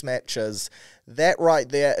 46 test matches. That right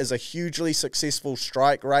there is a hugely successful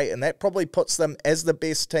strike rate, and that probably puts them as the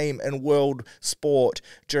best team in world sport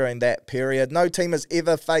during that period. No team has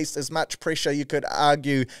ever faced as much pressure, you could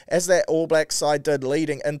argue, as that All Blacks side did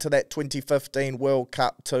leading into that 2015 World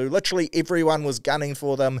Cup too. Literally everyone was gunning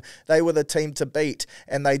for them. They were the team to beat,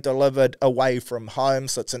 and they delivered away from home.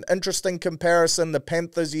 So it's an interesting comparison. The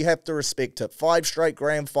Panthers, you have to respect it. 5 straight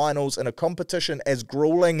grand finals in a competition as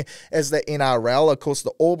grueling as the NRL. Of course,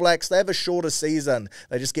 the All Blacks, they have a shorter season.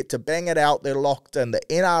 They just get to bang it out. They're locked in. The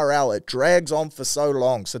NRL, it drags on for so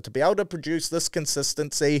long. So to be able to produce this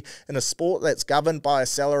consistency in a sport that's governed by a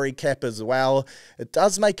salary cap as well, it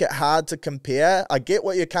does make it hard to compare. I get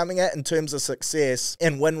what you're coming at in terms of success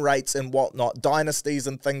and win rates and whatnot, dynasties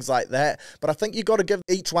and things like that, but I think you've got to give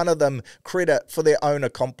each one of them credit for their own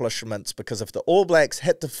accomplishments, because if the All Blacks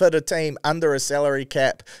had to fit a team under a salary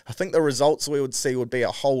cap, I think the results we would see would be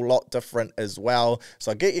a whole lot different as well.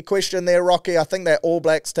 So I get your question there, Rocky. I think that All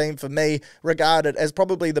Blacks team, for me, regarded as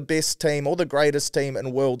probably the best team or the greatest team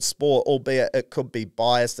in world sport, albeit it could be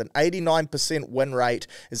biased. An 89% win rate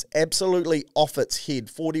is absolutely off its head.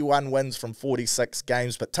 41 wins from 46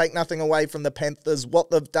 games, but take nothing away from the Panthers, what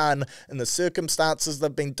they've done in the circumstances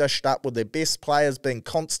they've been dished up with their best players being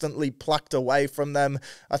constantly plucked away from them.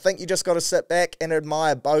 I think you just got to sit back and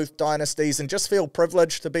admire both dynasties and just feel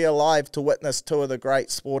privileged to be alive to witness two of the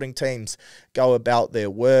great sporting teams go about their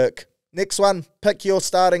work. Next one, pick your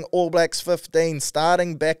starting All Blacks 15,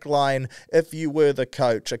 starting backline if you were the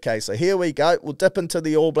coach. Okay, so here we go. We'll dip into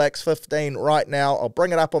the All Blacks 15 right now. I'll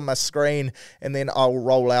bring it up on my screen and then I'll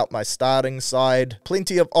roll out my starting side.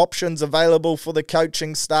 Plenty of options available for the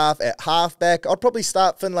coaching staff at halfback. I'd probably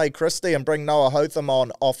start Finlay Christie and bring Noah Hotham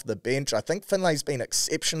on off the bench. I think Finlay's been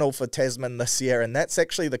exceptional for Tasman this year, and that's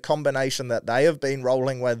actually the combination that they have been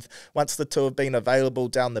rolling with once the two have been available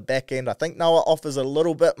down the back end. I think Noah offers a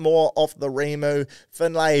little bit more off the Remu.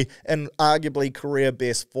 Finlay in arguably career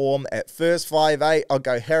best form. At first 5'8", I'll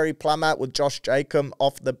go Harry Plummer with Josh Jacob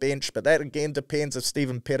off the bench, but that again depends if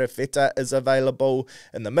Stephen Perifeta is available.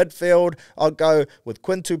 In the midfield, I'll go with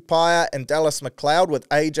Quintu Paia and Dallas McLeod with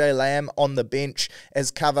AJ Lamb on the bench as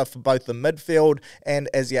cover for both the midfield and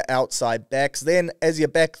as your outside backs. Then as your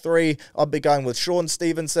back three, I'll be going with Sean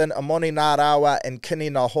Stevenson, Amoni Narawa and Kini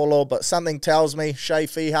Naholo, but something tells me Shea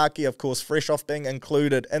Fihaki, of course, fresh off being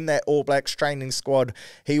included in that All Blacks training squad,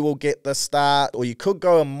 he will get the start. Or you could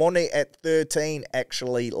go Amoni at 13,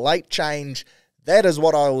 actually. Late change. That is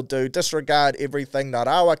what I will do. Disregard everything.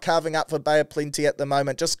 Narawa carving up for Bay of Plenty at the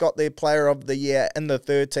moment. Just got their player of the year in the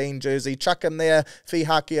 13 jersey. Chuck him there.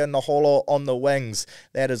 Fihaki and Naholo on the wings.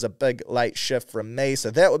 That is a big late shift from me. So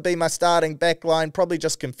that would be my starting back line. Probably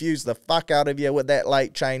just confuse the fuck out of you with that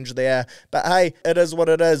late change there. But hey, it is what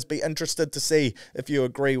it is. Be interested to see if you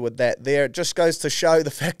agree with that there. It just goes to show the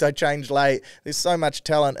fact I changed late. There's so much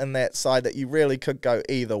talent in that side that you really could go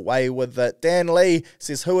either way with it. Dan Lee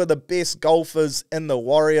says, who are the best golfers in the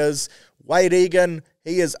Warriors? Wade Egan,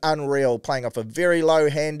 he is unreal, playing off a very low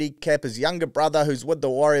handicap. His younger brother, who's with the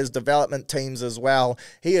Warriors development teams as well,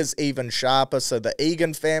 he is even sharper. So the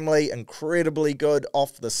Egan family, incredibly good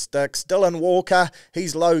off the sticks. Dylan Walker,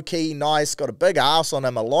 he's low-key nice, got a big ass on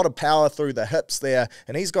him, a lot of power through the hips there,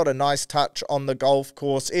 and he's got a nice touch on the golf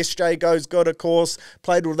course. SJ goes good, of course.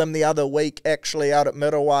 Played with him the other week, actually, out at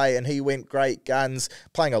Middleway, and he went great guns.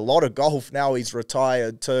 Playing a lot of golf now, he's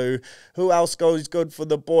retired too. Who else goes good for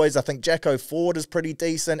the boys? I think Jacko Ford is pretty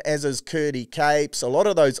decent, as is Curdy Capes. A lot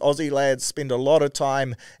of those Aussie lads spend a lot of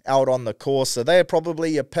time out on the course, so they're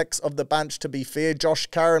probably your picks of the bunch, to be fair. Josh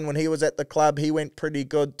Curran, when he was at the club, he went pretty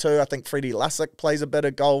good too. I think Freddie Lussick plays a bit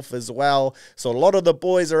of golf as well, so a lot of the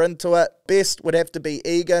boys are into it. Best would have to be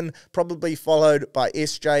Egan, probably followed by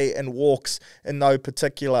SJ and Walks in no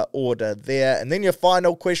particular order there. And then your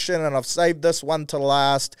final question, and I've saved this one to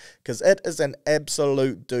last because it is an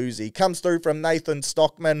absolute doozy. Comes through from Nathan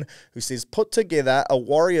Stockman, who says, put together a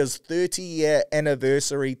Warriors 30-year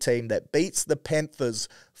anniversary team that beats the Panthers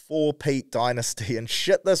for peat dynasty. And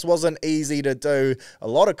shit, this wasn't easy to do. A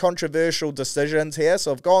lot of controversial decisions here,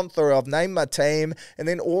 so I've gone through, I've named my team, and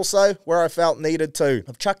then also where I felt needed to,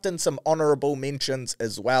 I've chucked in some honourable mentions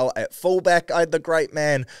as well. At fullback, I had the great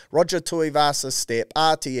man Roger Tuivasa-Stepp,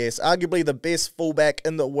 RTS, arguably the best fullback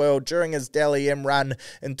in the world during his Dally M run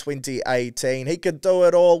in 2018. He could do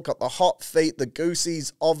it all, got the hot feet, the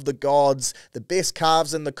goosies of the gods, the best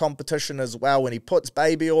calves in the competition as well. When he puts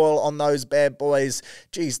baby oil on those bad boys,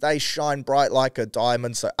 geez, they shine bright like a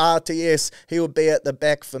diamond. So RTS, he would be at the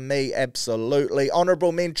back for me, absolutely.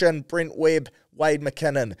 Honourable mention, Brent Webb, Wade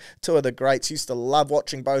McKinnon, two of the greats. Used to love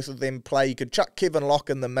watching both of them play. You could chuck Kevin Locke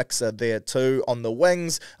in the mixer there too. On the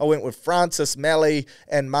wings, I went with Francis Meli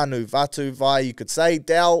and Manu Vatuvai. You could say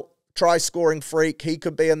Dal, try-scoring freak, he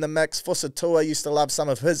could be in the mix. Fusatua used to love some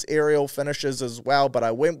of his aerial finishes as well, but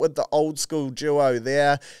I went with the old-school duo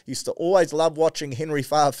there. Used to always love watching Henry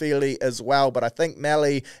Fa'afili as well, but I think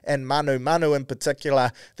Meli and Manu in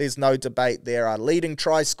particular, there's no debate there. Our leading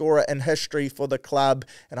try-scorer in history for the club,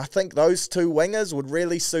 and I think those two wingers would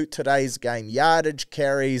really suit today's game. Yardage,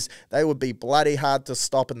 carries, they would be bloody hard to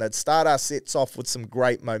stop, and they'd start our sets off with some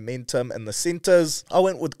great momentum. In the centres, I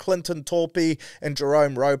went with Clinton Torpey and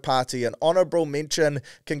Jerome Ropati. An honourable mention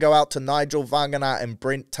can go out to Nigel Vagana and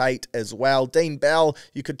Brent Tate as well. Dean Bell,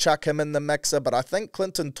 you could chuck him in the mixer, but I think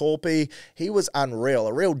Clinton Torpey, he was unreal,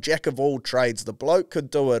 a real jack of all trades. The bloke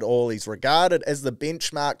could do it all. He's regarded as the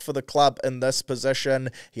benchmark for the club in this position.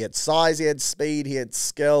 He had size, he had speed, he had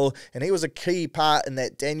skill, and he was a key part in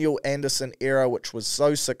that Daniel Anderson era, which was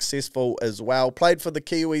so successful as well. Played for the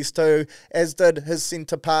Kiwis too, as did his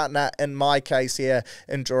centre partner in my case here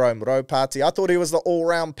in Jerome Ropati. I thought he was the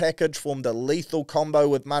all-round package, formed a lethal combo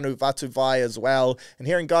with Manu Vatuvai as well. And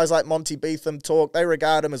hearing guys like Monty Beetham talk, they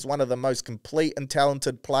regard him as one of the most complete and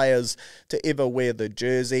talented players to ever wear the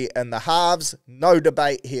jersey. And the halves, no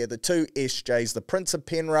debate here. The two SJs, the Prince of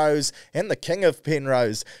Penrose and the King of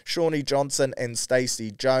Penrose, Shawnee Johnson and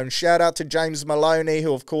Stacey Jones. Shout out to James Maloney,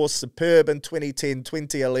 who of course superb in 2010,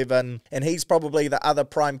 2011. And he's probably the other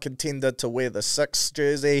prime contender to wear the 6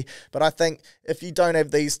 jersey. But I think if you don't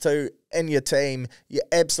have these two in your team, you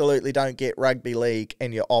absolutely don't get rugby league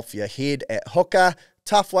and you're off your head. At hooker,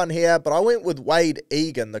 tough one here, but I went with Wade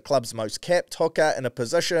Egan, the club's most capped hooker, in a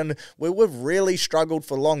position where we've really struggled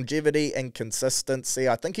for longevity and consistency.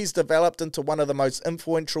 I think he's developed into one of the most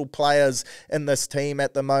influential players in this team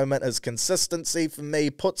at the moment. His consistency, for me,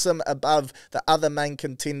 puts him above the other main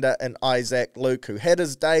contender in Isaac Luke, who had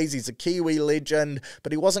his days. He's a Kiwi legend,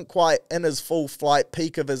 but he wasn't quite in his full flight,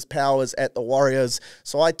 peak of his powers at the Warriors.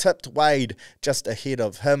 So I tipped Wade just ahead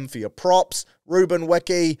of him. For your props, Ruben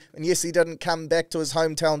Wiki, and yes, he didn't come back to his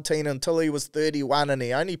hometown team until he was 31, and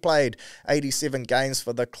he only played 87 games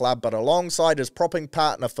for the club, but alongside his propping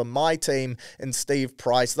partner for my team in Steve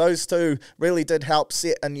Price, those two really did help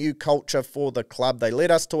set a new culture for the club. They led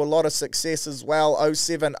us to a lot of success as well.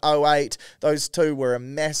 07-08, those two were a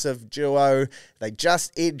massive duo. They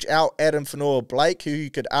just edge out Adam Fanua-Blake, who you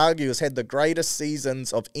could argue has had the greatest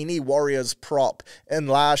seasons of any Warriors prop in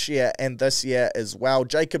last year and this year as well.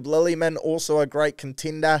 Jacob Lillyman, also a great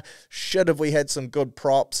contender. Should have we had some good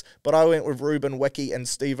props, but I went with Ruben Wiki and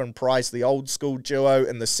Stephen Price, the old school duo.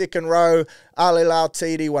 In the second row, Ali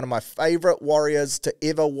Lautiti, one of my favourite Warriors to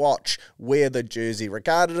ever watch wear the jersey.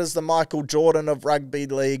 Regarded as the Michael Jordan of rugby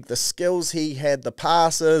league, the skills he had, the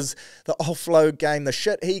passes, the offload game, the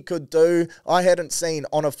shit he could do, I hadn't seen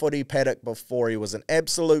on a footy paddock before. He was an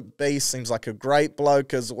absolute beast, seems like a great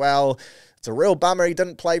bloke as well. It's a real bummer he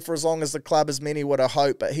didn't play for as long as the club as many would have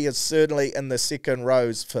hoped, but he is certainly in the second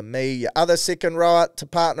rows for me. Your other second rower to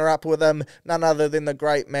partner up with him, none other than the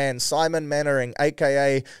great man, Simon Mannering,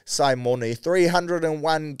 a.k.a. Simone.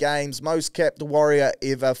 301 games, most capped Warrior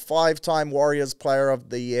ever, 5-time Warriors Player of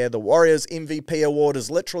the Year. The Warriors MVP award is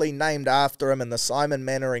literally named after him in the Simon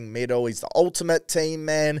Mannering medal. He's the ultimate team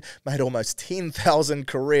man, made almost 10,000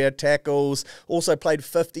 career tackles, also played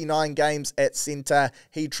 59 games at centre.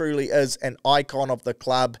 He truly is an icon of the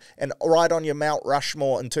club and right on your Mount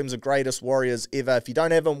Rushmore in terms of greatest Warriors ever. If you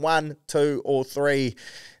don't have him 1, 2 or 3,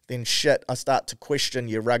 then shit, I start to question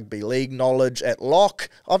your rugby league knowledge. At lock,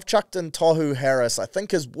 I've chucked in Tohu Harris. I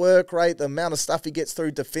think his work rate, the amount of stuff he gets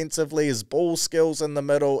through defensively, his ball skills in the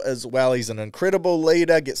middle as well. He's an incredible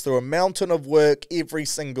leader, gets through a mountain of work every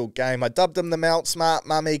single game. I dubbed him the Mount Smart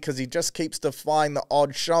Mummy because he just keeps defying the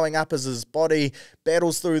odds, showing up as his body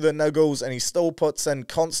battles through the niggles, and he still puts in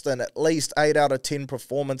constant at least 8 out of 10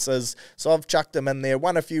 performances. So I've chucked him in there.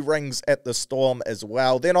 Won a few rings at the Storm as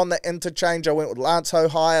well. Then on the interchange, I went with Lance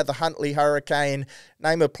Hohire, the Huntley Hurricane.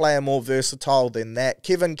 Name a player more versatile than that.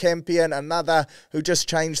 Kevin Campion, another who just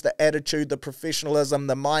changed the attitude, the professionalism,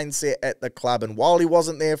 the mindset at the club. And while he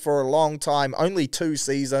wasn't there for a long time, only 2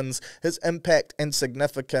 seasons, his impact and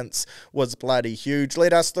significance was bloody huge.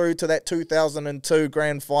 Led us through to that 2002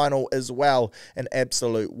 grand final as well. An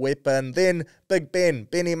absolute weapon. Then Big Ben,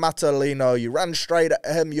 Benny Matalino. You run straight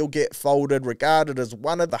at him, you'll get folded. Regarded as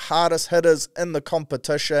one of the hardest hitters in the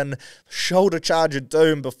competition. Shoulder charge of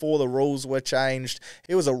doom before the rules were changed.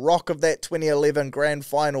 He was a rock of that 2011 Grand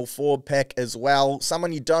Final forward pack as well.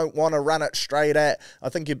 Someone you don't want to run it straight at. I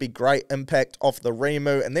think he'd be great impact off the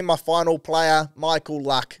Rimu. And then my final player, Michael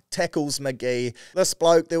Luck, tackles McGee. This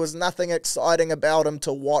bloke, there was nothing exciting about him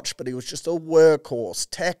to watch, but he was just a workhorse.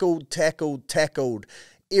 Tackled.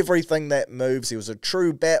 Everything that moves. He was a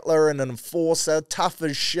true battler and an enforcer, tough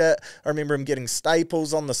as shit. I remember him getting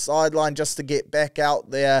staples on the sideline just to get back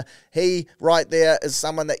out there. He, right there, is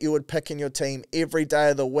someone that you would pick in your team every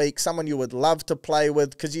day of the week, someone you would love to play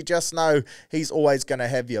with because you just know he's always going to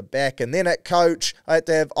have your back. And then at coach, I had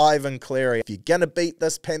to have Ivan Cleary. If you're going to beat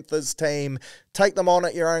this Panthers team, take them on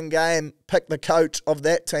at your own game. Pick the coach of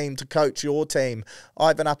that team to coach your team.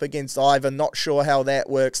 Ivan up against Ivan, not sure how that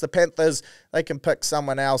works. The Panthers, they can pick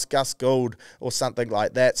someone else, Gus Gould or something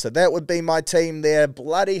like that. So that would be my team there.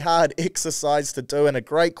 Bloody hard exercise to do, and a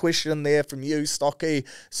great question there from you, Stocky.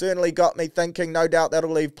 Certainly got me thinking. No doubt that'll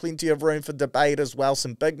leave plenty of room for debate as well.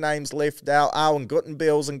 Some big names left out. Owen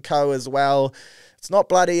Guttenbeils and co as well. It's not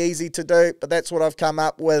bloody easy to do, but that's what I've come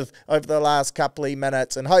up with over the last couple of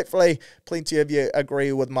minutes, and hopefully plenty of you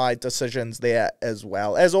agree with my decisions there as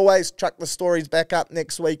well. As always, chuck the stories back up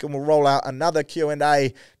next week and we'll roll out another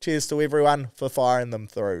Q&A. Cheers to everyone for firing them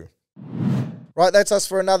through. Right, that's us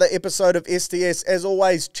for another episode of STS. As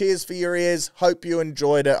always, cheers for your ears. Hope you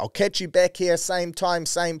enjoyed it. I'll catch you back here, same time,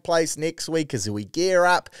 same place next week as we gear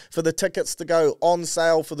up for the tickets to go on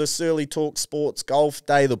sale for the Surly Talk Sports Golf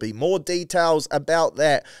Day. There'll be more details about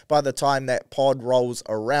that by the time that pod rolls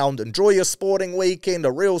around. Enjoy your sporting weekend,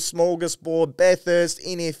 a real smorgasbord, Bathurst,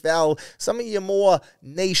 NFL, some of your more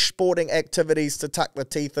niche sporting activities to tuck the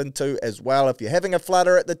teeth into as well. If you're having a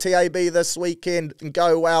flutter at the TAB this weekend,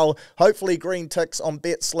 go well. Hopefully green ticks on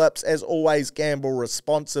bet slips. As always, gamble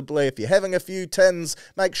responsibly. If you're having a few tins,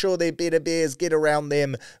 make sure they're better bears. Get around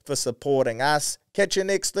them for supporting us. Catch you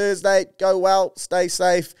next Thursday. Go well, stay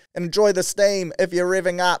safe, and enjoy the steam if you're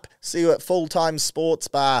revving up. See you at Full Time Sports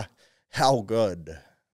Bar. How good.